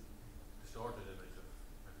this distorted image of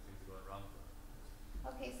maybe things going wrong for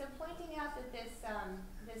her. Okay, so pointing out that this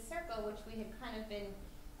circle, which we had kind of been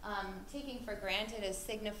taking for granted as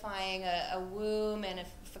signifying a womb and a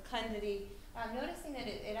fecundity, noticing that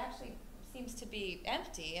it actually seems to be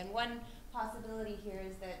empty. And one possibility here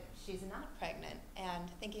is that she's not pregnant, and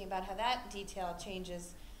thinking about how that detail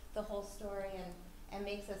changes the whole story and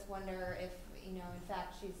makes us wonder if, in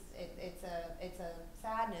fact, it's a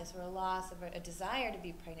sadness or a loss of a desire to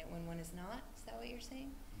be pregnant when one is not. Is that what you're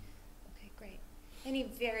saying? Okay, great. Any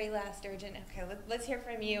very last urgent? Okay, let's hear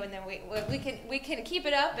from you, and then we can keep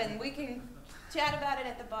it up, and we can chat about it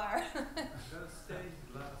at the bar. That stained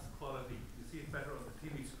glass quality, you see it better on the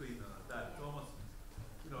TV screen than on that. It's almost,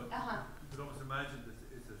 you could almost imagine that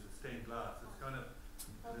it's a stained glass. It's kind of,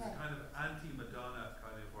 there's a kind of anti-Madonna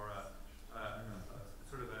kind of, or a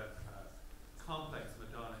sort of a complex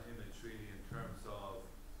Madonna image, really, in terms of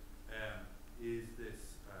is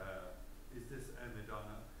this a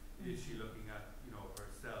Madonna? Is she looking at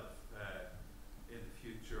herself in the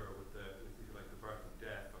future with the birth and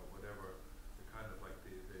death, or whatever, the kind of like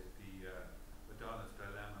the Madonna's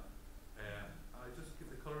dilemma? I just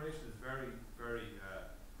think the coloration is very very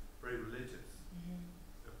very religious,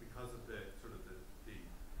 because of the sort of the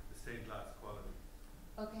stained glass quality.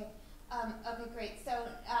 Okay. Okay, great. So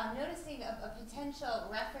noticing a potential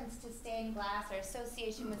reference to stained glass or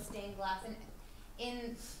association with stained glass,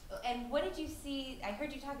 And what did you see? I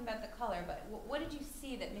heard you talking about the color, but what did you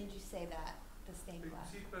see that made you say that the stained You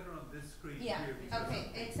glass? can see it better on this screen Yeah. here. because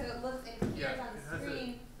Okay. And so it appears yeah, on the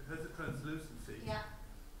screen. it has a translucency. Yeah.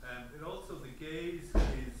 It also, the gaze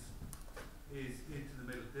is into the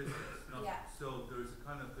middle distance. Not, Yeah. So there's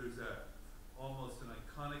almost an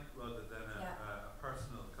iconic rather than a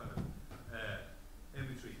personal kind of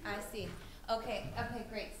imagery here. I see. Okay. Okay.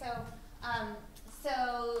 Great. So,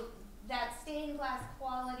 so that stained glass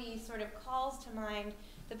quality sort of calls to mind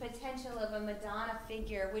the potential of a Madonna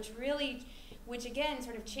figure, which again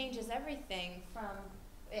sort of changes everything from,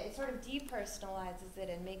 it sort of depersonalizes it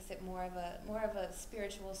and makes it more of a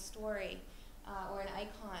spiritual story, or an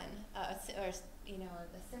icon, or a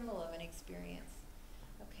symbol of an experience.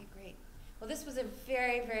 Okay, great. Well, this was a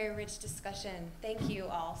very, very rich discussion. Thank you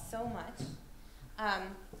all so much. How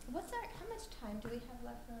much time do we have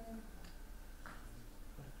left, Ronan?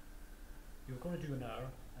 You were going to do an hour,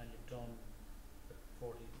 and you've done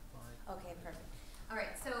 45. Okay, perfect. All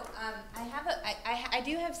right, so I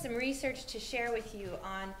do have some research to share with you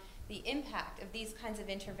on the impact of these kinds of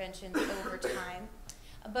interventions over time.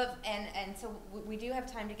 So we do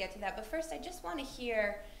have time to get to that. But first, I just want to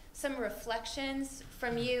hear some reflections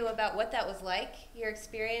from you about what that was like, your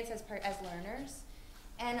experience as learners,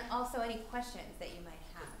 and also any questions that you might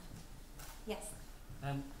have. Yes?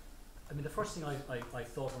 I mean, the first thing I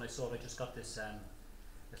thought when I saw it, I just got this,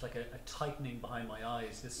 it's like a tightening behind my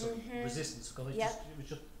eyes, this sort of resistance, because it was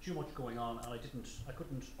just too much going on, and I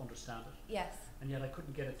couldn't understand it. Yes. And yet I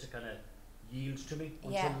couldn't get it to kind of yield to me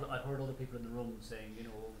until I heard other people in the room saying,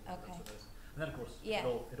 that's what it is. And then of course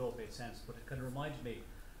it all made sense, but it kind of reminded me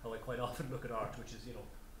how I quite often look at art, which is,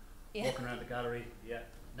 walking around the gallery,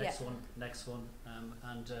 next one,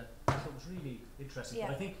 and so it was really interesting. Yeah.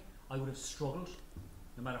 But I think I would have struggled,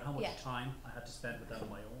 no matter how much time I had to spend with that on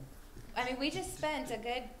my own. I mean, we just spent a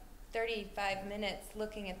good 35 minutes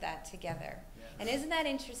looking at that together. Yeah. And isn't that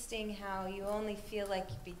interesting how you only feel like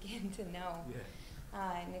you begin to know? Yeah.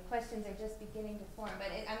 And the questions are just beginning to form.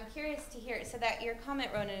 But I'm curious to hear, so that your comment,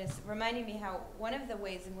 Ronan, is reminding me how one of the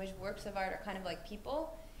ways in which works of art are kind of like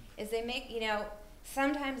people is they make,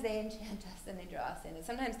 sometimes they enchant us and they draw us in, and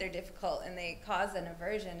sometimes they're difficult and they cause an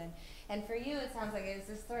aversion. And for you, it sounds like it's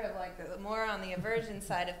just sort of like more on the aversion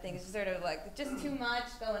side of things, sort of like just too much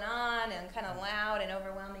going on and kind of loud and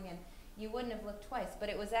overwhelming, and you wouldn't have looked twice. But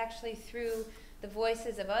it was actually through the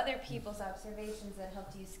voices of other people's observations that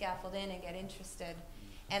helped you scaffold in and get interested,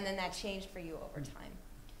 and then that changed for you over time.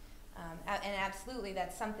 And absolutely,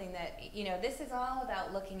 that's something that, this is all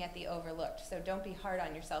about looking at the overlooked, so don't be hard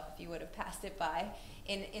on yourself if you would have passed it by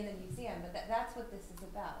in the museum, but that's what this is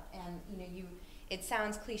about. And, it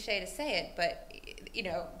sounds cliche to say it, but,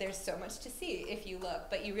 there's so much to see if you look,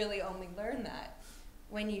 but you really only learn that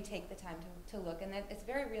when you take the time to look, and that it's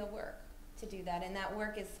very real work to do that, and that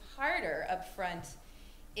work is harder up front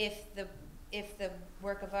if the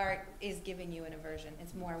work of art is giving you an aversion.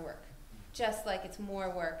 It's more work. Just like it's more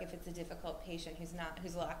work if it's a difficult patient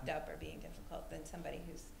who's locked up or being difficult than somebody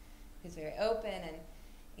who's very open. And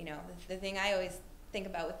the thing I always think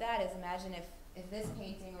about with that is, imagine if this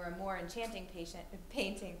painting were a more enchanting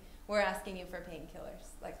painting, we're asking you for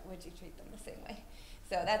painkillers. Like, would you treat them the same way?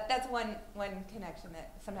 So that's one connection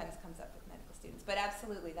that sometimes comes up with medical students. But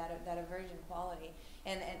absolutely, that aversion quality,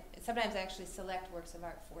 and sometimes I actually select works of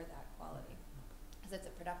art for that quality, because it's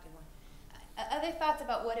a productive one. Other thoughts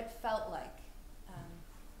about what it felt like?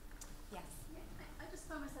 Yes? I just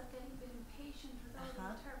found myself getting a bit impatient with all the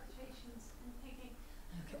interpretations and thinking,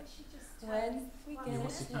 I should just When we get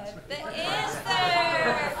the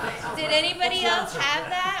answer! Did anybody else have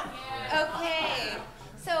that? Yeah. Okay.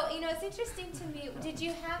 So, it's interesting to me, did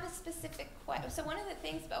you have a specific question? So one of the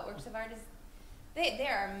things about works of art is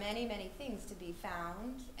there are many, many things to be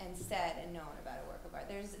found and said and known about a work of art.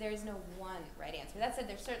 There's no one right answer. That said,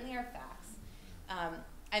 there certainly are facts.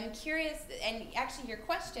 I'm curious, and actually your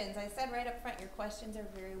questions, I said right up front, your questions are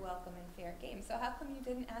very welcome and fair game. So how come you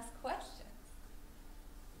didn't ask questions?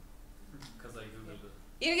 Because I Googled it.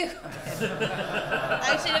 You Googled it.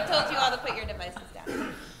 I should have told you all to put your devices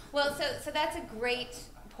down. Well, so that's a great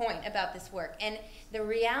point about this work. And the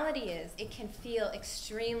reality is it can feel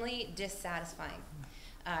extremely dissatisfying.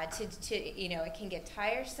 It can get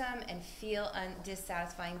tiresome and feel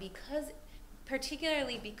dissatisfying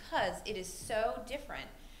particularly because it is so different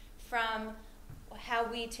from how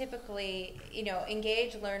we typically,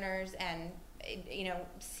 engage learners and,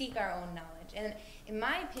 seek our own knowledge. And in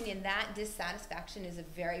my opinion, that dissatisfaction is a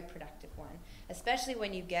very productive one, especially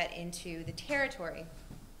when you get into the territory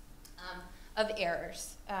of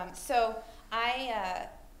errors. So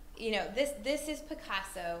you know, this is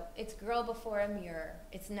Picasso. It's Girl Before a Mirror.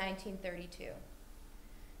 It's 1932.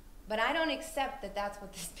 But I don't accept that that's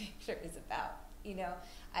what this picture is about. You know,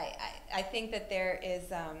 I think that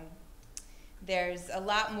there's a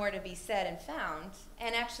lot more to be said and found.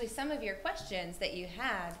 And actually, some of your questions that you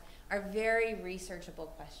had are very researchable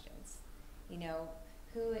questions. You know,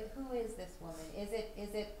 who is this woman? Is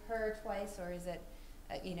it her twice, or is it,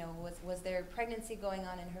 you know, was there pregnancy going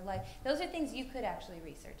on in her life? Those are things you could actually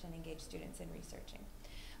research and engage students in researching.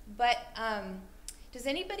 But does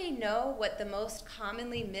anybody know what the most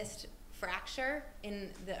commonly missed fracture in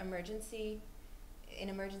the emergency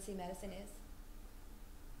medicine is?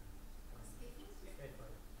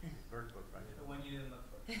 Vertebral fracture. The one you didn't look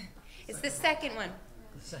for. It's the second one.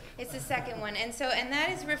 It's the second one, and that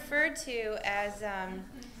is referred to as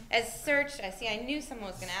search. I knew someone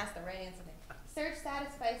was going to ask the right answer there. Search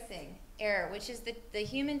satisficing error, which is the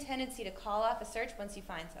human tendency to call off a search once you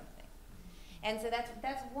find something. And so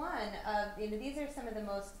that's one of, you know, these are some of the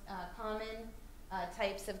most common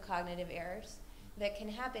types of cognitive errors that can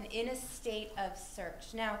happen in a state of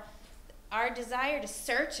search. Now, our desire to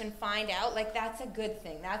search and find out, like, that's a good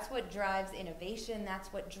thing. That's what drives innovation. That's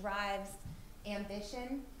what drives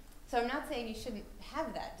ambition. So I'm not saying you shouldn't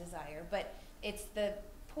have that desire, but it's the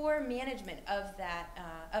poor management of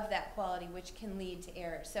that quality which can lead to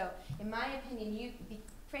error. So in my opinion,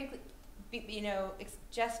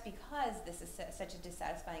 just because this is such a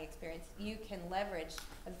dissatisfying experience, you can leverage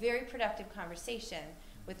a very productive conversation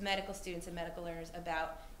with medical students and medical learners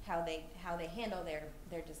about how they handle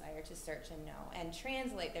their desire to search and know, and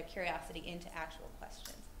translate their curiosity into actual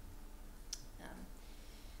questions.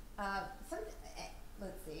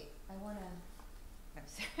 Let's see. I'm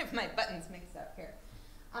sorry, my buttons mixed up here.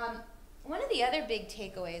 One of the other big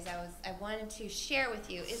takeaways I wanted to share with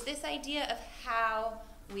you is this idea of how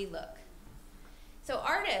we look. So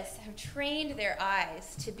artists have trained their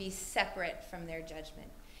eyes to be separate from their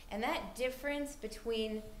judgment, and that difference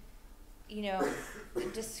between, you know,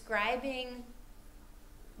 describing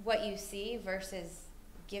what you see versus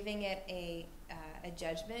giving it a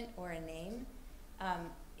judgment or a name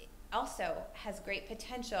also has great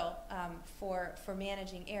potential for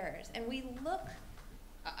managing errors. And we look,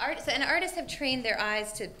 artists have trained their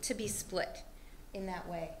eyes to be split in that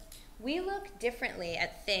way. We look differently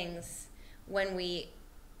at things when we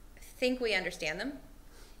think we understand them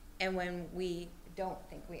and when we don't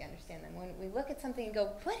think we understand them. When we look at something and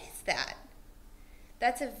go, what is that?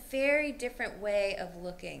 That's a very different way of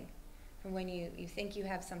looking from when you think you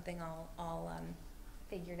have something all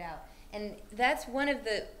figured out. And that's one of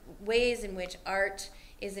the ways in which art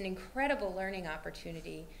is an incredible learning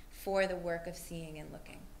opportunity for the work of seeing and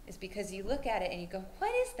looking, is because you look at it and you go,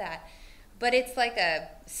 what is that? But it's like a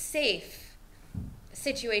safe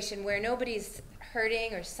situation where nobody's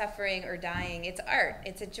hurting or suffering or dying. It's art.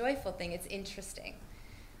 It's a joyful thing. It's interesting,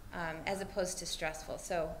 as opposed to stressful.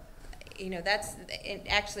 So, you know, that's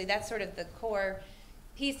sort of the core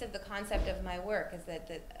piece of the concept of my work, is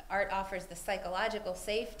that art offers the psychological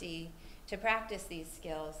safety to practice these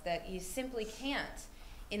skills that you simply can't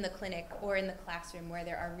in the clinic or in the classroom, where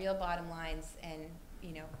there are real bottom lines and,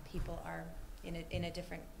 you know, people are in a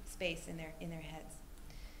different space in their heads.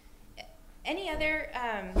 Any other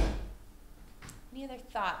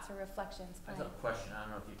thoughts or reflections? I have a question. I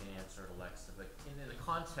don't know if you can answer it, Alexa, but in the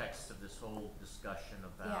context of this whole discussion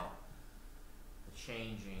about the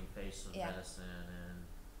changing face of medicine and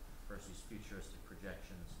versus futuristic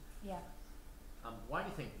projections, why do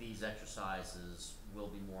you think these exercises will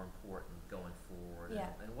be more important going forward?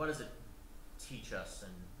 And what does it teach us?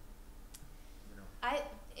 And, you know,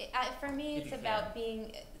 for me, it's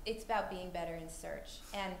about being better in search.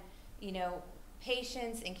 And, you know,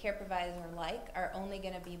 patients and care providers alike are only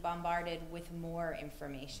going to be bombarded with more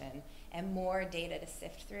information and more data to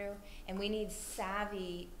sift through. And we need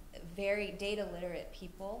savvy, very data literate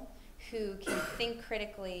people who can think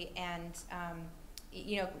critically and,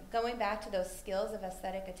 you know, going back to those skills of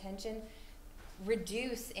aesthetic attention,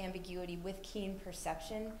 reduce ambiguity with keen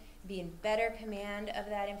perception, be in better command of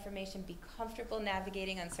that information, be comfortable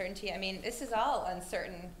navigating uncertainty. I mean, this is all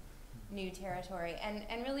uncertain new territory,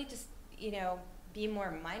 and really just, you know, be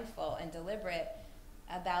more mindful and deliberate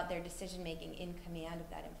about their decision making in command of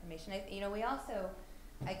that information. You know, we also,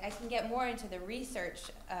 I can get more into the research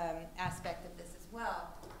aspect of this as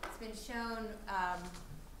well. It's been shown,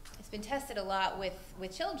 it's been tested a lot with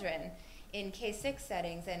children in K-6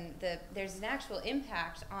 settings, and there's an actual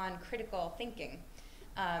impact on critical thinking.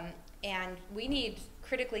 And we need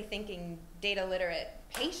critically thinking, data literate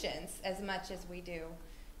patients as much as we do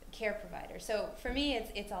care providers. So for me,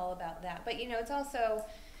 it's all about that. But, you know, it's also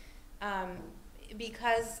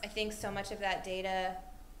because I think so much of that data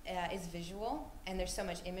is visual and there's so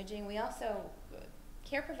much imaging, we also,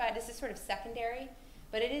 care providers, this is sort of secondary,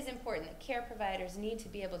 but it is important that care providers need to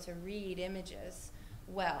be able to read images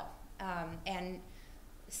well, and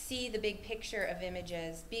see the big picture of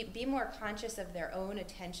images, be more conscious of their own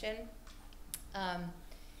attention.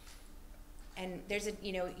 And there's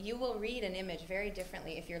you will read an image very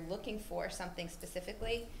differently if you're looking for something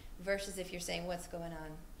specifically versus if you're saying what's going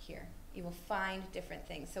on here. You will find different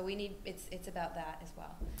things. So we need, it's about that as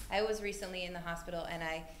well. I was recently in the hospital and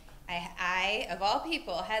I of all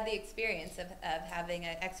people, had the experience of having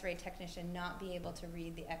an x-ray technician not be able to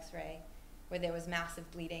read the x-ray where there was massive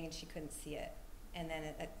bleeding and she couldn't see it. And then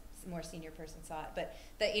a more senior person saw it. But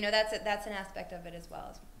that's an aspect of it as well,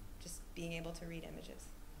 as just being able to read images.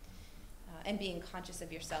 And being conscious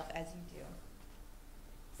of yourself as you do.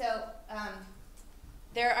 So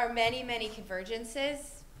there are many, many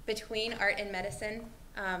convergences between art and medicine.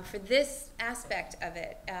 For this aspect of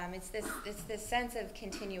it, it's this sense of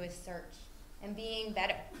continuous search and being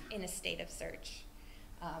better in a state of search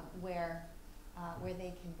where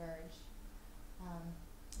they converge.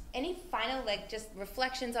 Any final just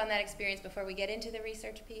reflections on that experience before we get into the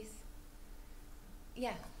research piece?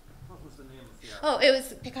 Yeah. What was the name of the art? Oh, it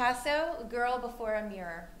was Picasso, Girl Before a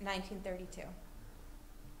Mirror, 1932.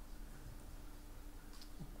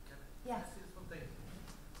 Yes. Something.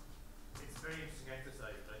 It's a very interesting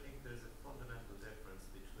exercise, but I think there's a fundamental difference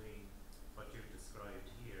between what you've described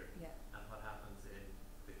here and what happens in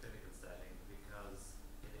the clinical setting, because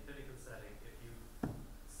in the clinical setting, if you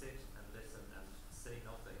sit and listen and say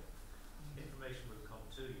nothing, information will come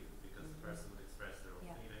to you because the person will express their own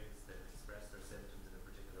feelings, they'll express their symptoms in a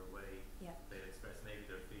particular way, they'll express maybe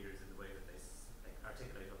their fears in the way that they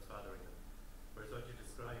articulate what's bothering them. Whereas what you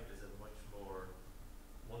described is a much more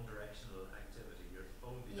one-directional activity. You're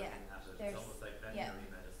only looking at it. It's almost like veterinary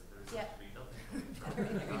medicine. There is going to be nothing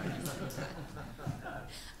coming from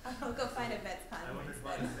I'll go find a vet's conference. I wonder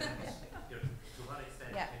to what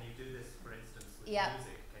extent can you do this, for instance, with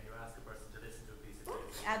music? Can you ask a person to listen to a piece of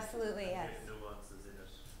music? Absolutely, yes. There's nuances in it.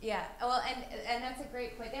 Yeah, well, and that's a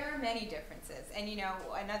great point. There are many differences, and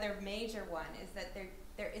another major one is that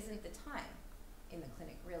there isn't the time in the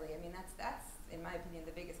clinic, really. I mean, that's in my opinion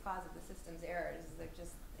the biggest cause of the system's errors.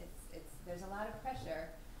 Is there's a lot of pressure,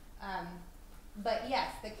 but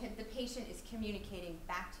yes, the patient is communicating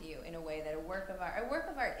back to you in a way that a work of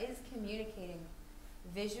art is communicating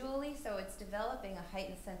visually, so it's developing a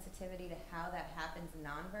heightened sensitivity to how that happens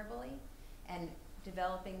non-verbally, and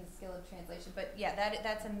developing the skill of translation. But yeah,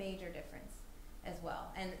 that's a major difference as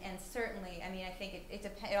well. And certainly, I mean, I think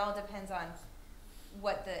it all depends on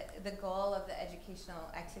what the goal of the educational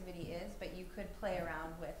activity is, but you could play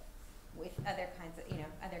around with other kinds of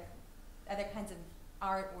other kinds of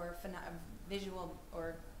art or visual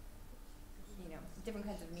or different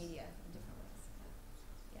kinds of media in different ways.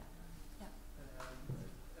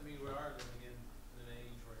 I mean, we are living in an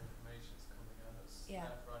age where information is coming at us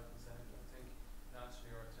left, right, and centre. I think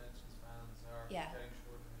naturally our attention spans are getting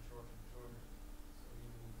shorter and shorter and shorter.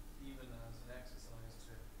 So even as an exercise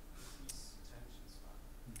to increase attention span.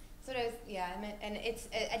 So and it's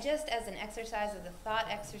just as an exercise, as a thought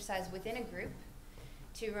exercise within a group,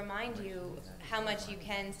 to remind you how much you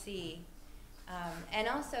can see, and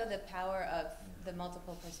also the power of the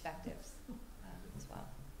multiple perspectives as well.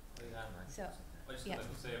 So, I just wanted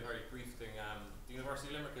to say a very brief thing. The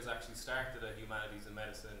University of Limerick has actually started a humanities and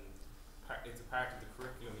medicine. It's a part of the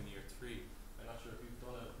curriculum in year 3. I'm not sure if you've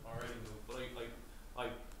done it already,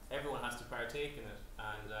 but everyone has to partake in it,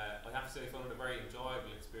 and I have to say I found it a very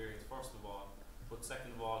enjoyable experience, first of all. But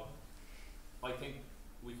second of all, I think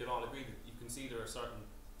we could all agree that you can see there are certain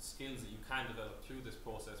skills that you can develop through this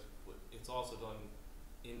process, but it's also done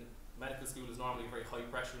in medical school is normally a very high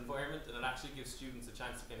pressure environment, and it actually gives students a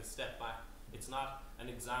chance to kind of step back. It's not an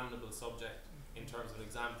examinable subject in terms of an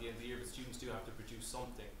exam at the end of the year, but students do have to produce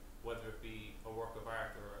something, whether it be a work of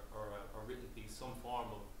art or a written piece, some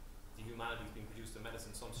form of the humanities being produced in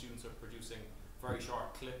medicine. Some students are producing very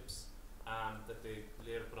short clips that they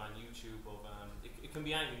later put on YouTube of, it can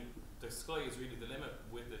be anything. The sky is really the limit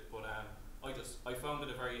with it, but I found it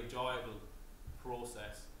a very enjoyable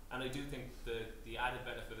process, and I do think the added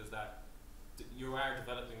benefit is that you are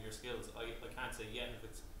developing your skills. I can't say yet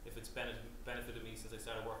if it's benefited me since I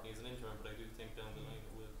started working as an intern, but I do think down the line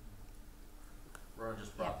it will. Ronan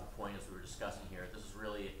just brought up the point as we were discussing here. This is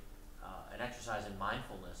really an exercise in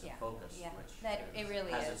mindfulness and focus, which it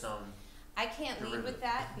really has is. its own. I can't lead with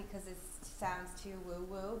that because it sounds too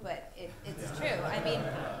woo-woo, but it's true. I mean,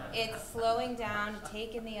 it's slowing down,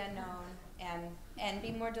 taking the unknown, and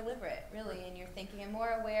be more deliberate, really, in your thinking, and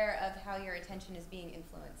more aware of how your attention is being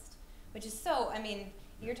influenced, which is so, I mean,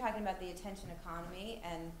 you're talking about the attention economy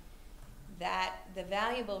and that the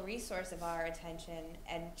valuable resource of our attention,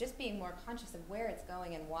 and just being more conscious of where it's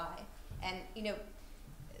going and why. And, you know,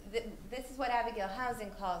 this is what Abigail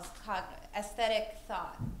Housing calls aesthetic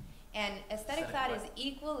thought. And aesthetic thought is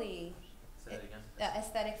equally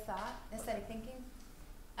aesthetic thought, aesthetic thinking.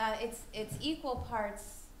 It's equal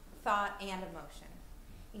parts thought and emotion,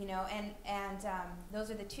 you know, and those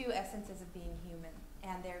are the two essences of being human,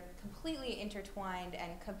 and they're completely intertwined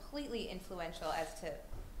and completely influential as to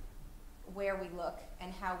where we look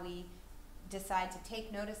and how we decide to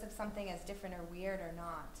take notice of something as different or weird or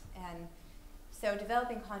not. And so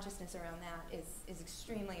developing consciousness around that is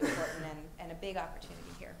extremely important and a big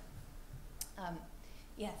opportunity here.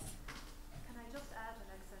 Yes? Can I just add,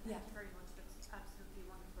 Alexa, thank you very much. That's absolutely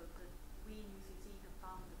wonderful. That we in UCC have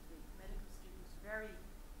found that the medical students very,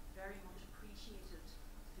 very much appreciated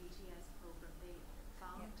the VTS program. They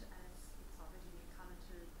found, as it's already been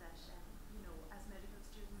commented, that you know, as medical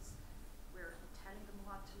students, we're telling them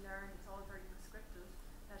what to learn. It's all very prescriptive.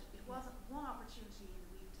 That it was one opportunity in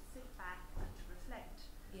the week to sit back and to reflect.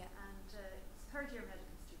 Yeah. And it's third-year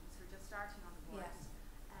medical students who are just starting on the boards. Yeah.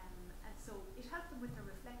 And so it helped them with their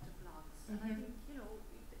reflective blogs. And I think, you know,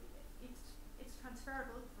 it's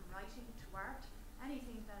transferable from writing to art.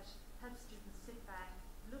 Anything that helps students sit back,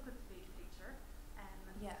 look at the big picture, and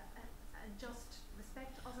just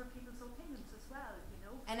respect other people's opinions as well, you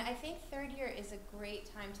know. And I think third year is a great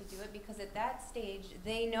time to do it, because at that stage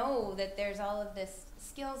they know that there's all of this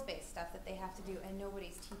skills-based stuff that they have to do, and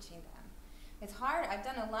nobody's teaching them. It's hard. I've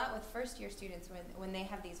done a lot with first-year students when they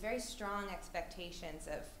have these very strong expectations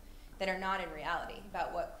that are not in reality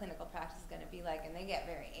about what clinical practice is going to be like, and they get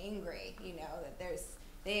very angry, you know, that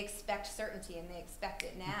they expect certainty and they expect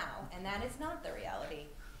it now, and that is not the reality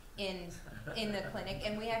in the clinic.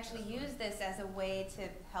 And we actually use this as a way to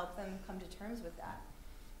help them come to terms with that.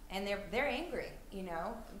 And they're angry, you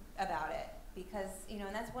know, about it, because, you know,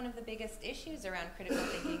 and that's one of the biggest issues around critical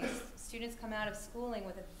thinking is students come out of schooling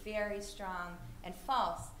with a very strong and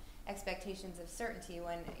false expectations of certainty,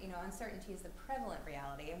 when, you know, uncertainty is the prevalent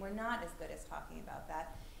reality, and we're not as good as talking about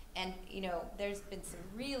that. And, you know, there's been some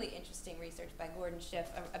really interesting research by Gordon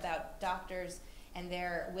Schiff about doctors and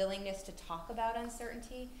their willingness to talk about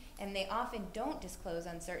uncertainty, and they often don't disclose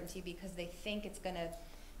uncertainty because they think it's going to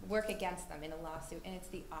work against them in a lawsuit, and it's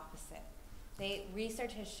the opposite.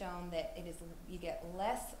 Research has shown that you get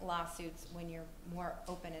less lawsuits when you're more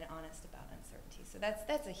open and honest about uncertainty. So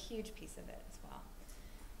that's a huge piece of it as well.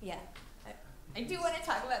 Yeah, I do want to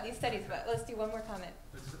talk about these studies, but let's do one more comment.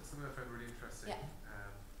 Something I found really interesting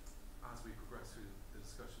as we progressed through the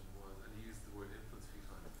discussion was, and you used the word influence a few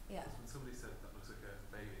times. Yeah. When somebody said that looks like a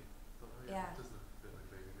baby, I thought, oh yeah, it does look a bit like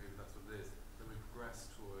a baby, maybe that's what it is. Then we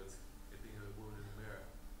progressed towards it being a woman in the mirror.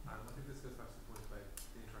 And I think this goes back to the point about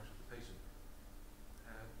the interaction with the patient.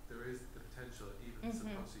 There is the potential, even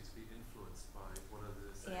subconsciously, to be influenced by what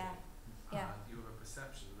others are saying. And you have a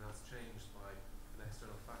perception, and that's changed by an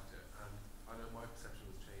external factor. And I know my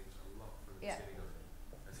perception was changed a lot from the beginning of it.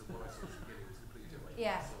 And so what I saw at the beginning was completely different from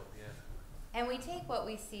what I saw at the end. And we take what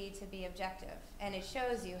we see to be objective, and it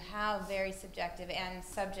shows you how very subjective and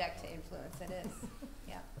subject to influence it is.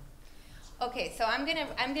 Yeah. Okay, so I'm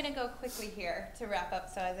gonna go quickly here to wrap up.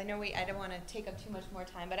 So as I know I don't want to take up too much more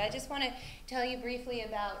time, but I just want to tell you briefly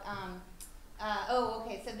about. So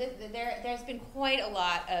there's been quite a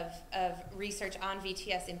lot of research on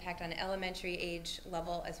VTS impact on elementary age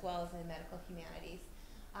level as well as in the medical humanities,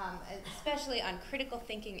 especially on critical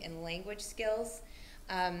thinking and language skills.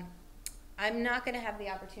 I'm not going to have the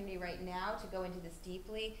opportunity right now to go into this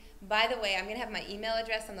deeply. By the way, I'm going to have my email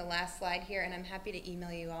address on the last slide here, and I'm happy to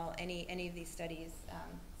email you all any of these studies,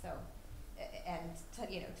 talk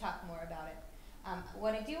more about it.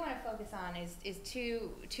 What I do want to focus on is two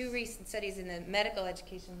recent studies in the medical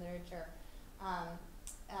education literature.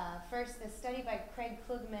 First, the study by Craig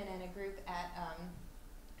Klugman and a group at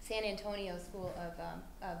San Antonio School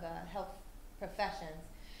of Health Professions,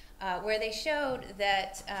 where they showed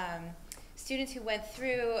that students who went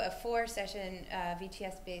through a 4-session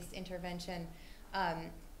VTS-based intervention,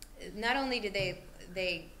 not only did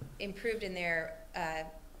they improved in their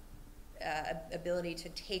ability to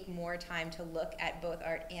take more time to look at both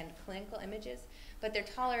art and clinical images, but their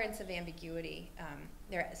tolerance of ambiguity,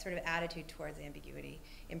 their sort of attitude towards ambiguity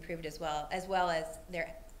improved as well as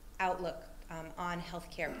their outlook on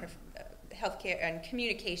healthcare and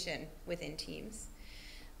communication within teams.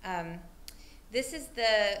 This is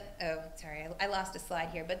the, oh, sorry, I lost a slide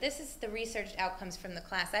here, but this is the research outcomes from the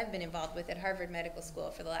class I've been involved with at Harvard Medical School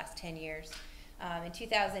for the last 10 years. In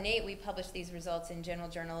 2008, we published these results in General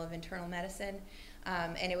Journal of Internal Medicine,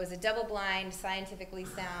 and it was a double-blind, scientifically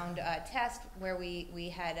sound test where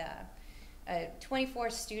we had 24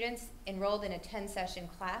 students enrolled in a 10-session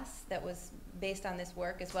class that was based on this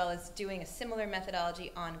work, as well as doing a similar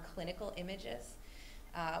methodology on clinical images,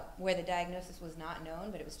 where the diagnosis was not known,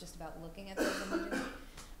 but it was just about looking at those images.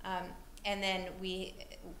 And then we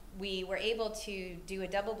were able to do a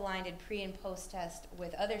double-blinded pre- and post-test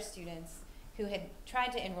with other students who had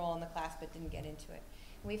tried to enroll in the class but didn't get into it.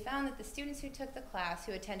 And we found that the students who took the class,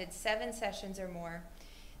 who attended 7 sessions or more,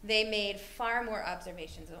 they made far more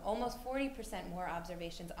observations, almost 40% more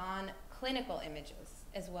observations on clinical images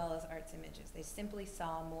as well as arts images. They simply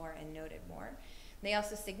saw more and noted more. They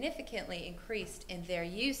also significantly increased in their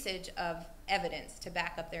usage of evidence to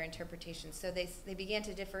back up their interpretations. So they began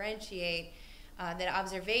to differentiate that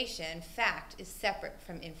observation, fact, is separate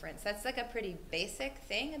from inference. That's like a pretty basic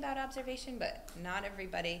thing about observation, but not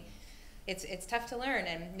everybody, it's tough to learn,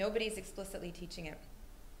 and nobody's explicitly teaching it.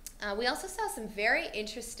 We also saw some very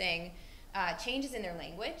interesting changes in their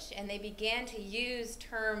language, and they began to use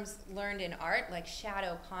terms learned in art, like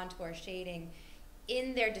shadow, contour, shading,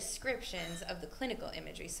 in their descriptions of the clinical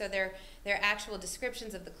imagery. So their actual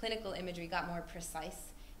descriptions of the clinical imagery got more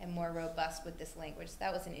precise and more robust with this language. So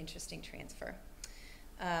that was an interesting transfer.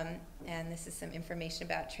 And this is some information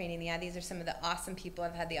about training the eye. These are some of the awesome people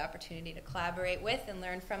I've had the opportunity to collaborate with and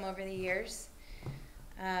learn from over the years.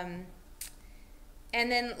 And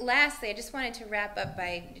then lastly, I just wanted to wrap up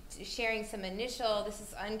by sharing some initial, this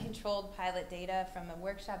is uncontrolled pilot data from a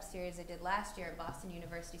workshop series I did last year at Boston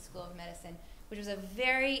University School of Medicine, which was a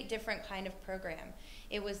very different kind of program.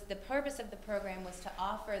 It was, the purpose of the program was to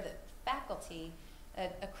offer the faculty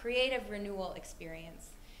a creative renewal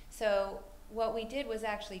experience. So what we did was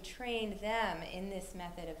actually train them in this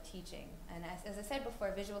method of teaching. And as I said before,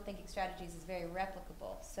 visual thinking strategies is very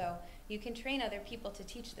replicable. So you can train other people to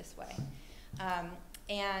teach this way.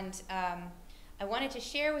 I wanted to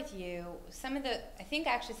share with you some of the, I think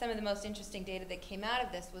actually some of the most interesting data that came out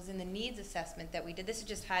of this was in the needs assessment that we did. This is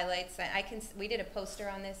just highlights. We did a poster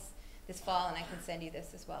on this fall, and I can send you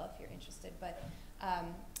this as well if you're interested. But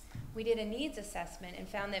we did a needs assessment and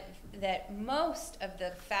found that most of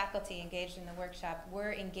the faculty engaged in the workshop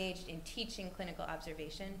were engaged in teaching clinical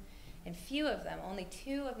observation, and few of them, only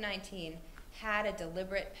 2 of 19, had a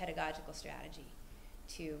deliberate pedagogical strategy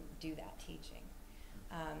to do that teaching.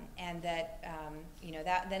 And that, you know,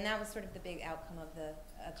 that was sort of the big outcome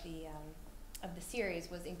of the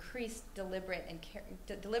series, was increased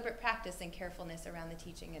deliberate practice and carefulness around the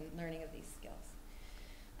teaching and learning of these skills.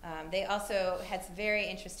 They also had some very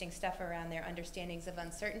interesting stuff around their understandings of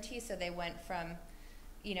uncertainty. So they went from,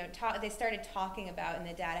 you know, they started talking about in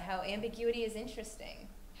the data how ambiguity is interesting,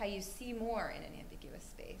 how you see more in an ambiguous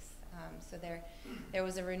space. So there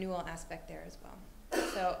was a renewal aspect there as well.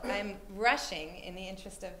 So I'm rushing in the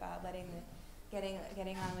interest of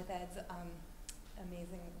getting on with Ed's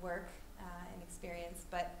amazing work and experience,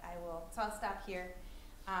 but so I'll stop here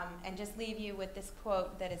and just leave you with this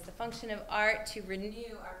quote that is the function of art to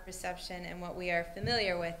renew our perception, and what we are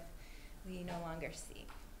familiar with we no longer see.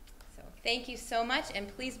 So thank you so much, and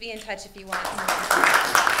please be in touch if you want more information.